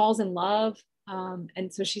then falls in love.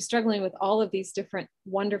 And so she's struggling with all of these different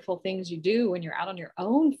wonderful things you do when you're out on your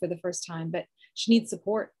own for the first time, but she needs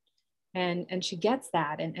support. And she gets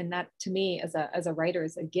that. And that, to me, as a writer,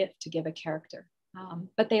 is a gift to give a character.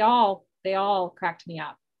 But they all cracked me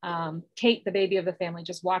up. Kate, the baby of the family,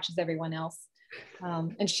 just watches everyone else.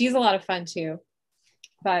 And she's a lot of fun too.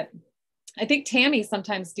 But I think Tammy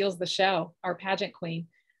sometimes steals the show, our pageant queen.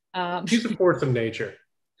 She's a force of nature.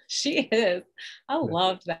 She is. I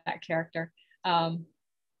loved that character.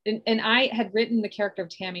 And I had written the character of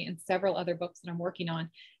Tammy in several other books that I'm working on,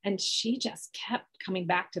 and she just kept coming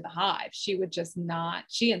back to the Hive. She would just not,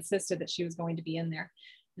 she insisted that she was going to be in there.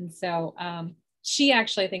 And so she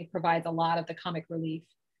actually, I think, provides a lot of the comic relief.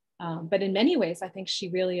 But in many ways, I think she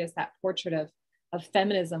really is that portrait of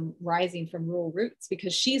feminism rising from rural roots,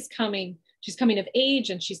 because she's coming of age,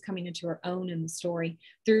 and she's coming into her own in the story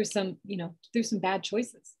through some bad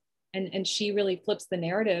choices. And she really flips the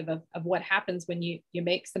narrative of what happens when you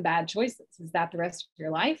make some bad choices. Is that the rest of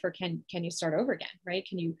your life, or can you start over again, right?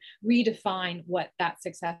 Can you redefine what that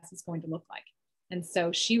success is going to look like? And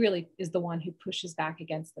so she really is the one who pushes back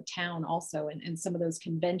against the town also, and some of those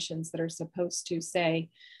conventions that are supposed to say,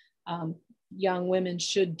 young women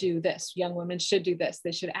should do this, young women should do this,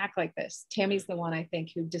 they should act like this. Tammy's the one, I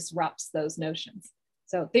think, who disrupts those notions.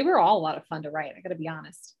 So they were all a lot of fun to write, I gotta be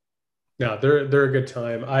honest. No, they're a good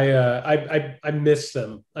time. I missed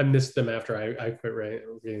them. I missed them after I quit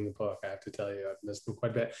reading the book. I have to tell you, I've missed them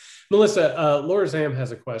quite a bit. Melissa, Laura Zam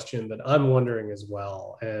has a question that I'm wondering as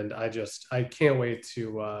well, and I can't wait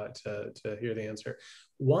to hear the answer.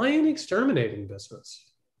 Why an exterminating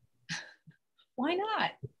business? Why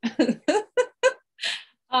not?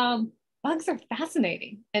 Bugs are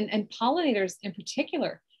fascinating, and pollinators in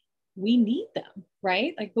particular. We need them,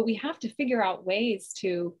 right? Like, but we have to figure out ways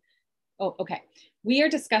to. Oh, okay. We are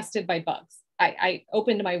disgusted by bugs. I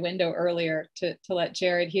opened my window earlier to let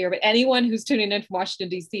Jared hear, but anyone who's tuning in from Washington,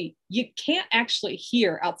 D.C., you can't actually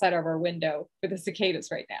hear outside of our window for the cicadas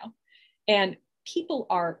right now. And people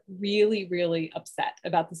are really, really upset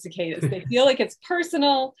about the cicadas. They feel like it's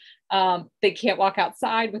personal. They can't walk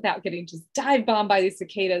outside without getting just dive bombed by these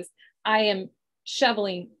cicadas. I am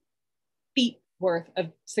shoveling feet worth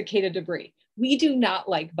of cicada debris. We do not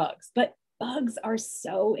like bugs, but bugs are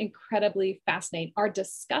so incredibly fascinating. Our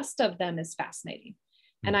disgust of them is fascinating.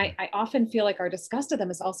 And I often feel like our disgust of them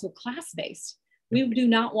is also class-based. We do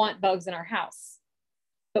not want bugs in our house,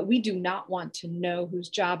 but we do not want to know whose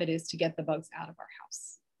job it is to get the bugs out of our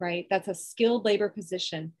house, right? That's a skilled labor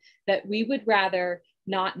position that we would rather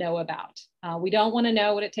not know about. We don't want to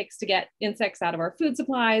know what it takes to get insects out of our food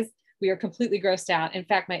supplies. We are completely grossed out. In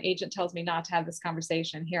fact, my agent tells me not to have this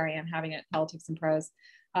conversation. Here I am having it, Politics and Prose.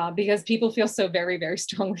 Because people feel so very, very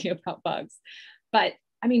strongly about bugs. But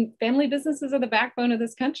I mean, family businesses are the backbone of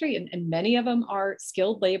this country, and many of them are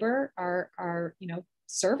skilled labor, are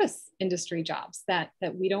service industry jobs that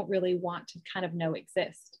we don't really want to kind of know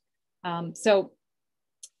exist. So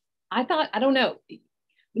I thought, I don't know,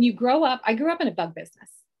 when you grow up, I grew up in a bug business.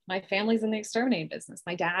 My family's in the exterminating business.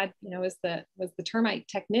 My dad, was the termite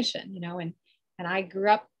technician, and I grew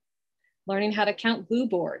up learning how to count glue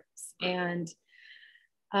boards and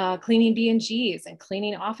cleaning B&Gs and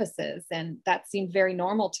cleaning offices. And that seemed very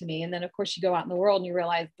normal to me. And then of course you go out in the world and you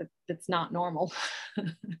realize that it's not normal.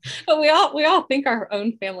 But we all think our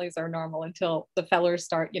own families are normal until the fellers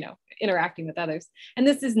start, interacting with others. And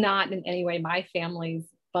this is not in any way my family's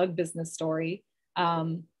bug business story.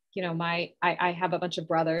 I have a bunch of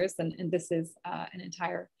brothers, and this is an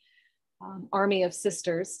entire army of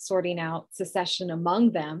sisters sorting out secession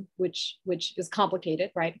among them, which is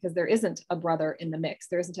complicated, right? Because there isn't a brother in the mix.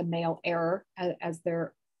 There isn't a male heir as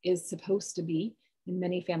there is supposed to be in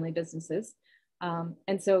many family businesses.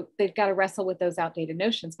 And so they've got to wrestle with those outdated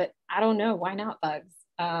notions, but I don't know, why not bugs?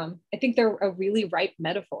 I think they're a really ripe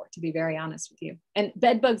metaphor, to be very honest with you. And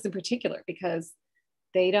bed bugs in particular, because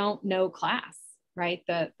they don't know class, right?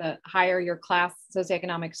 The higher your class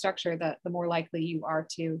socioeconomic structure, the more likely you are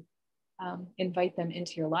to invite them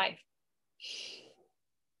into your life.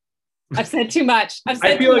 I've said too much. I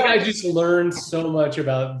feel like I just learned so much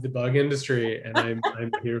about the bug industry, and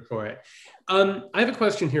I'm here for it. I have a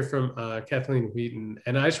question here from Kathleen Wheaton,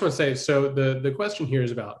 and I just want to say, so the question here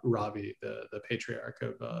is about Robbie, the patriarch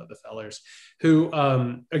of the Fellers, who,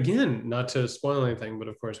 again, not to spoil anything, but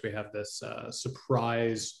of course we have this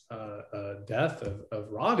surprise death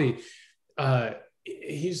of Robbie.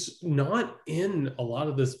 He's not in a lot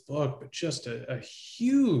of this book, but just a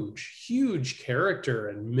huge, huge character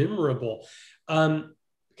and memorable.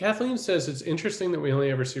 Kathleen says, it's interesting that we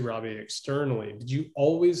only ever see Robbie externally. Did you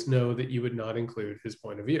always know that you would not include his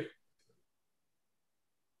point of view?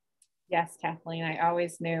 Yes, Kathleen, I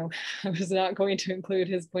always knew I was not going to include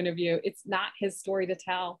his point of view. It's not his story to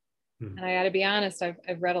tell. And I got to be honest,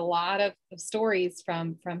 I've read a lot of stories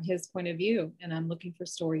from his point of view, and I'm looking for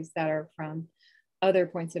stories that are from other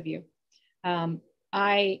points of view. And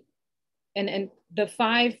the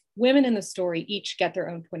 5 women in the story each get their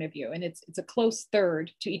own point of view, and it's a close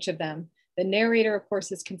third to each of them. The narrator, of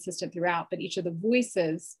course, is consistent throughout, but each of the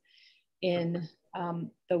voices in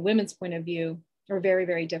the women's point of view are very,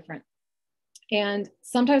 very different. And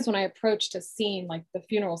sometimes when I approached a scene, like the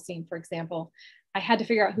funeral scene, for example, I had to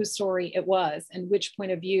figure out whose story it was and which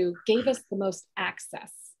point of view gave us the most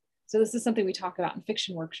access. So this is something we talk about in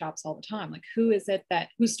fiction workshops all the time. Like, whose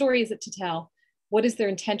story is it to tell? What is their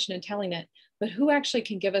intention in telling it? but who actually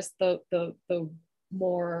can give us the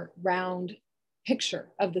more round picture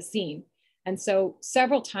of the scene? And so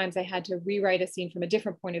several times I had to rewrite a scene from a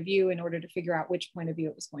different point of view in order to figure out which point of view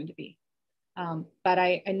it was going to be. But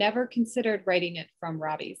I never considered writing it from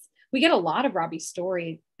Robbie's. We get a lot of Robbie's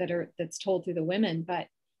story that's told through the women, but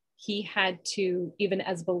he had to, even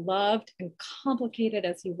as beloved and complicated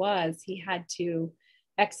as he was, he had to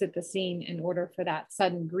exit the scene in order for that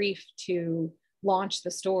sudden grief to launch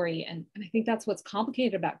the story. And I think that's what's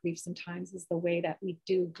complicated about grief sometimes, is the way that we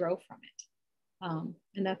do grow from it.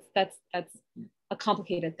 And that's a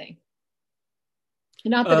complicated thing.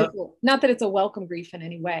 Not that it's a welcome grief in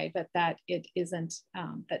any way, but that it isn't,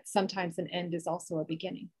 that sometimes an end is also a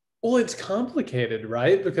beginning. Well, it's complicated,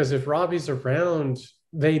 right? Because if Robbie's around,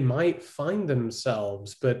 they might find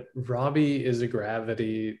themselves, but Robbie is a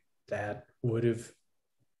gravity that would have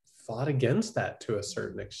fought against that to a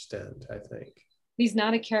certain extent, I think. He's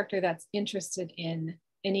not a character that's interested in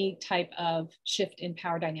any type of shift in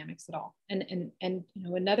power dynamics at all. And you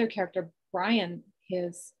know, another character, Brian,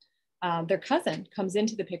 their cousin, comes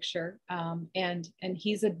into the picture, and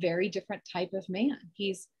he's a very different type of man.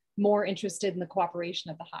 He's more interested in the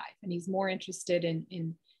cooperation of the hive, and he's more interested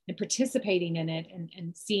in participating in it,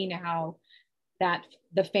 and seeing how that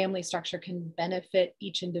the family structure can benefit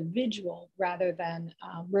each individual rather than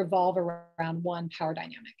revolve around one power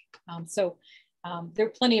dynamic. There are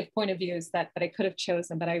plenty of point of views that I could have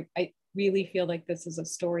chosen, but I really feel like this is a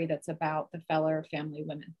story that's about the Feller family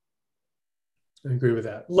women. I agree with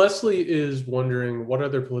that. Leslie is wondering what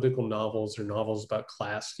other political novels or novels about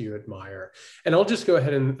class do you admire? And I'll just go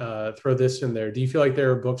ahead and throw this in there. Do you feel like there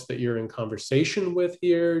are books that you're in conversation with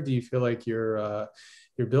here? Do you feel like you're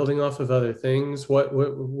building off of other things?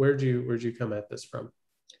 Where'd you come at this from?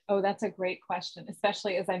 Oh, that's a great question,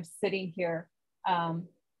 especially as I'm sitting here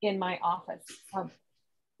in my office.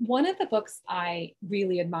 One of the books I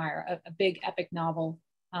really admire, a big epic novel,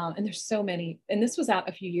 and there's so many, and this was out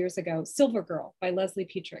a few years ago, Silver Girl by Leslie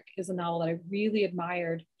Petrick is a novel that I really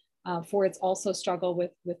admired for its also struggle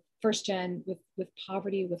with first gen, with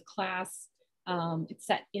poverty, with class. It's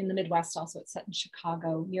set in the Midwest also, it's set in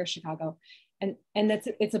Chicago, near Chicago. And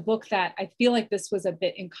it's a book that I feel like this was a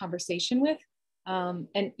bit in conversation with.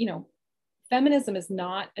 And, you know, feminism is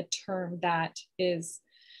not a term that is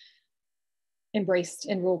embraced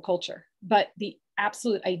in rural culture, but the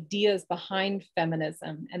absolute ideas behind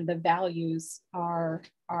feminism and the values are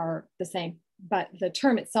the same, but the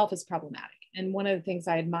term itself is problematic. And one of the things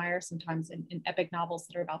I admire sometimes in epic novels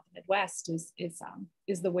that are about the Midwest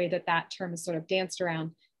is the way that term is sort of danced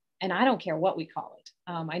around. And I don't care what we call it.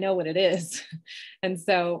 I know what it is. And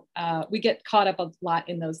so we get caught up a lot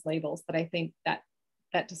in those labels, but I think that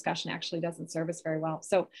discussion actually doesn't serve us very well.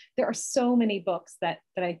 So there are so many books that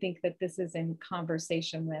I think that this is in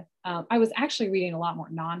conversation with. I was actually reading a lot more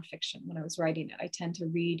nonfiction when I was writing it. I tend to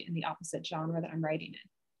read in the opposite genre that I'm writing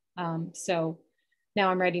in. So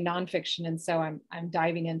now I'm writing nonfiction, and so I'm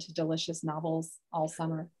diving into delicious novels all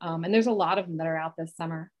summer. And there's a lot of them that are out this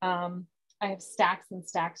summer. I have stacks and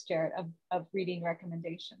stacks, Jared, of reading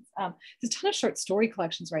recommendations. There's a ton of short story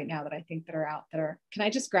collections right now that I think that are out that are, can I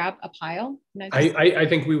just grab a pile? I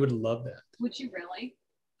think we would love that. Would you really?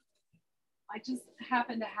 I just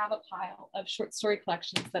happen to have a pile of short story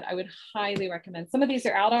collections that I would highly recommend. Some of these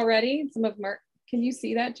are out already. Some of them are, can you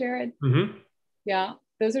see that, Jared? Mm-hmm. Yeah,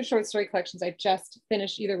 those are short story collections I just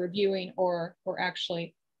finished either reviewing or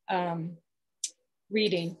actually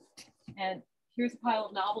reading. And here's a pile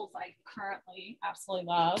of novels I currently absolutely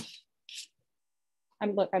love.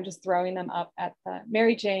 I'm just throwing them up at the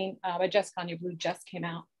Mary Jane by Jessica Blue just came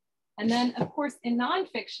out. And then of course in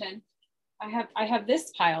nonfiction, I have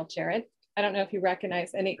this pile, Jared. I don't know if you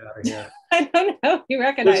recognize any. I don't know if you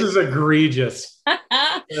recognize. This is egregious.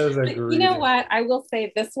 Is egregious. You know what? I will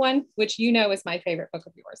say this one, which you know is my favorite book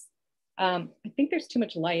of yours. I think there's too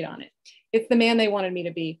much light on it. It's The Man They Wanted Me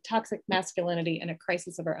to Be, Toxic Masculinity and a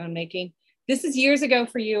Crisis of Our Own Making. This is years ago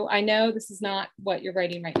for you. I know this is not what you're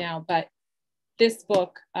writing right now, but this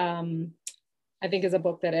book, I think is a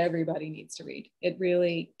book that everybody needs to read. It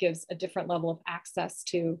really gives a different level of access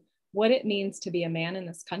to what it means to be a man in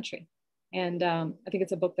this country. And I think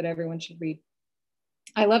it's a book that everyone should read.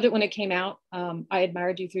 I loved it when it came out. I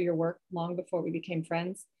admired you through your work long before we became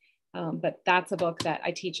friends. But that's a book that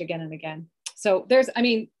I teach again and again. So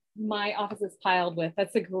my office is piled with,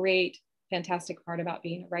 that's a great, fantastic part about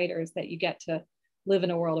being a writer is that you get to live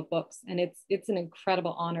in a world of books. And it's an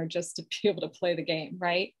incredible honor just to be able to play the game,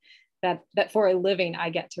 right? That for a living,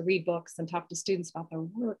 I get to read books and talk to students about their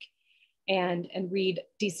work and read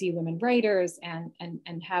DC women writers and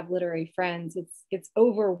have literary friends. It's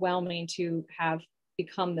overwhelming to have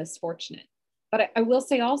become this fortunate. But I will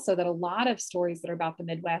say also that a lot of stories that are about the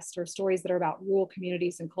Midwest or stories that are about rural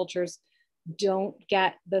communities and cultures don't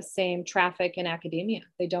get the same traffic in academia.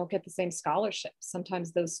 They don't get the same scholarship.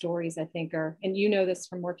 Sometimes those stories, I think, are, and you know this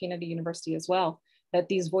from working at a university as well, that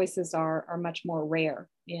these voices are much more rare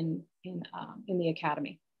in the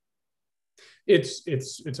academy. It's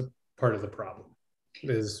a part of the problem,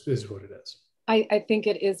 is what it is. I think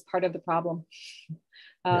it is part of the problem.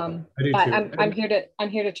 I do but too. I'm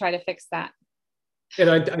here to try to fix that. And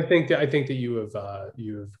I think that you have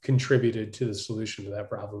contributed to the solution to that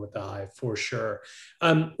problem with the Hive for sure.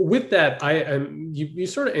 With that, you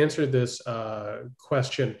sort of answered this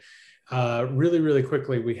question really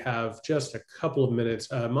quickly. We have just a couple of minutes.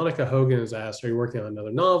 Monica Hogan has asked, "Are you working on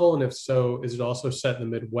another novel? And if so, is it also set in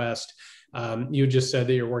the Midwest?" You just said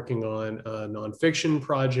that you're working on a nonfiction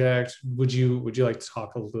project. Would you like to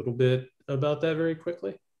talk a little bit about that very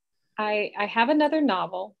quickly? I have another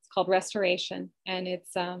novel. It's called Restoration, and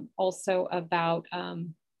it's also about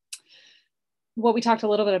what we talked a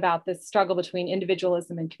little bit about, this struggle between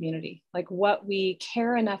individualism and community, like what we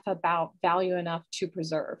care enough about, value enough to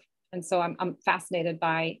preserve. And so I'm fascinated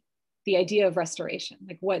by the idea of restoration.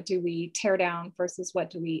 Like, what do we tear down versus what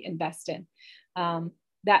do we invest in?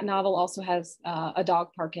 That novel also has a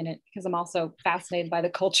dog park in it, because I'm also fascinated by the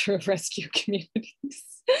culture of rescue communities.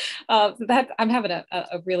 So that I'm having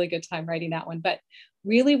a really good time writing that one. But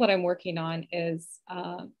really what I'm working on is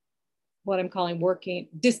what I'm calling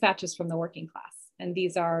dispatches from the working class. And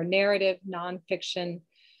these are narrative, nonfiction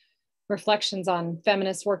reflections on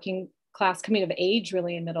feminist working class coming of age,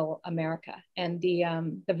 really, in middle America. And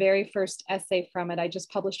the very first essay from it, I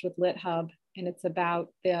just published with LitHub, and it's about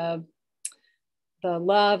the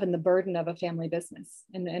love and the burden of a family business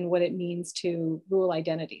and what it means to rural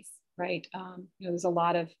identities, right? There's a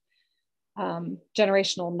lot of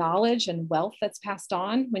generational knowledge and wealth that's passed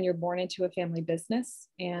on when you're born into a family business.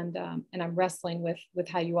 And I'm wrestling with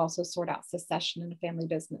how you also sort out secession in a family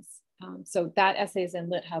business. So that essay is in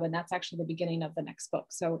LitHub, and that's actually the beginning of the next book.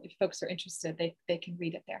 So if folks are interested, they can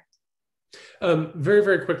read it there.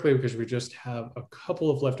 Very quickly, because we just have a couple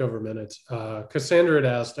of leftover minutes. Cassandra had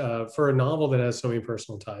asked, for a novel that has so many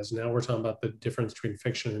personal ties, now we're talking about the difference between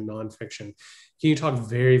fiction and nonfiction. Can you talk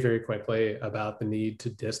very quickly about the need to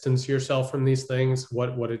distance yourself from these things,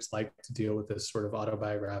 what it's like to deal with this sort of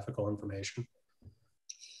autobiographical information?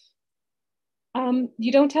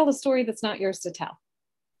 You don't tell a story that's not yours to tell.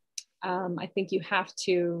 I think you have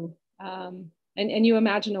to, and you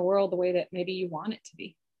imagine a world the way that maybe you want it to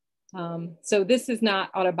be. So this is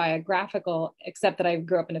not autobiographical, except that I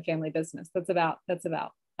grew up in a family business. That's about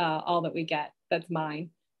all that we get. That's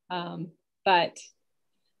mine. But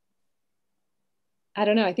I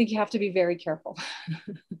don't know. I think you have to be very careful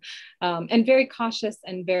and very cautious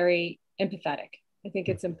and very empathetic. I think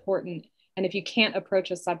it's important. And if you can't approach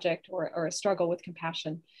a subject or a struggle with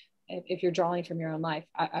compassion, if you're drawing from your own life,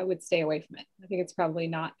 I would stay away from it. I think it's probably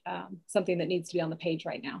not something that needs to be on the page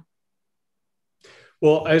right now.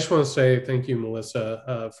 Well, I just want to say thank you,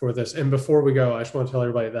 Melissa, for this. And before we go, I just want to tell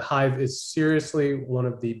everybody The Hive is seriously one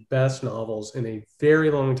of the best novels in a very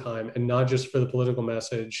long time, and not just for the political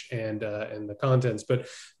message and the contents, but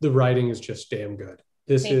the writing is just damn good.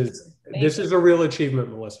 This is a real achievement,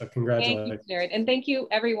 Melissa. Congratulations. Thank you, Jared. And thank you,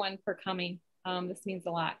 everyone, for coming. This means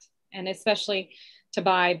a lot. And especially to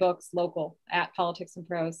buy books local at Politics and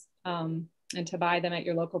Prose, and to buy them at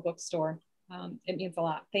your local bookstore. It means a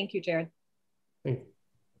lot. Thank you, Jared.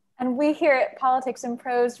 And we here at Politics and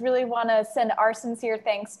Prose really want to send our sincere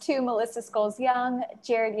thanks to Melissa Scholes Young,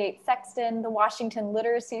 Jared Yates Sexton, the Washington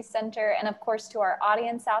Literacy Center, and of course to our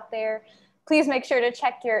audience out there. Please make sure to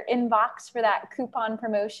check your inbox for that coupon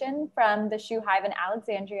promotion from the Shoe Hive in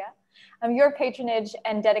Alexandria. Your patronage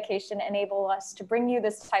and dedication enable us to bring you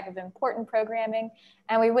this type of important programming,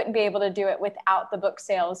 and we wouldn't be able to do it without the book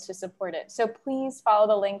sales to support it. So please follow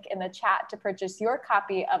the link in the chat to purchase your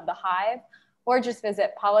copy of The Hive, or just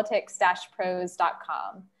visit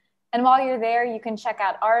politics-prose.com. And while you're there, you can check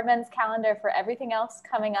out our events calendar for everything else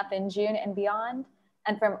coming up in June and beyond.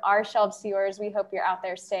 And from our shelves to yours, we hope you're out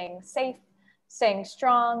there staying safe, staying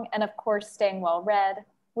strong, and of course, staying well read.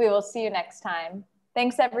 We will see you next time.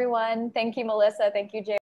 Thanks, everyone. Thank you, Melissa. Thank you, Jay.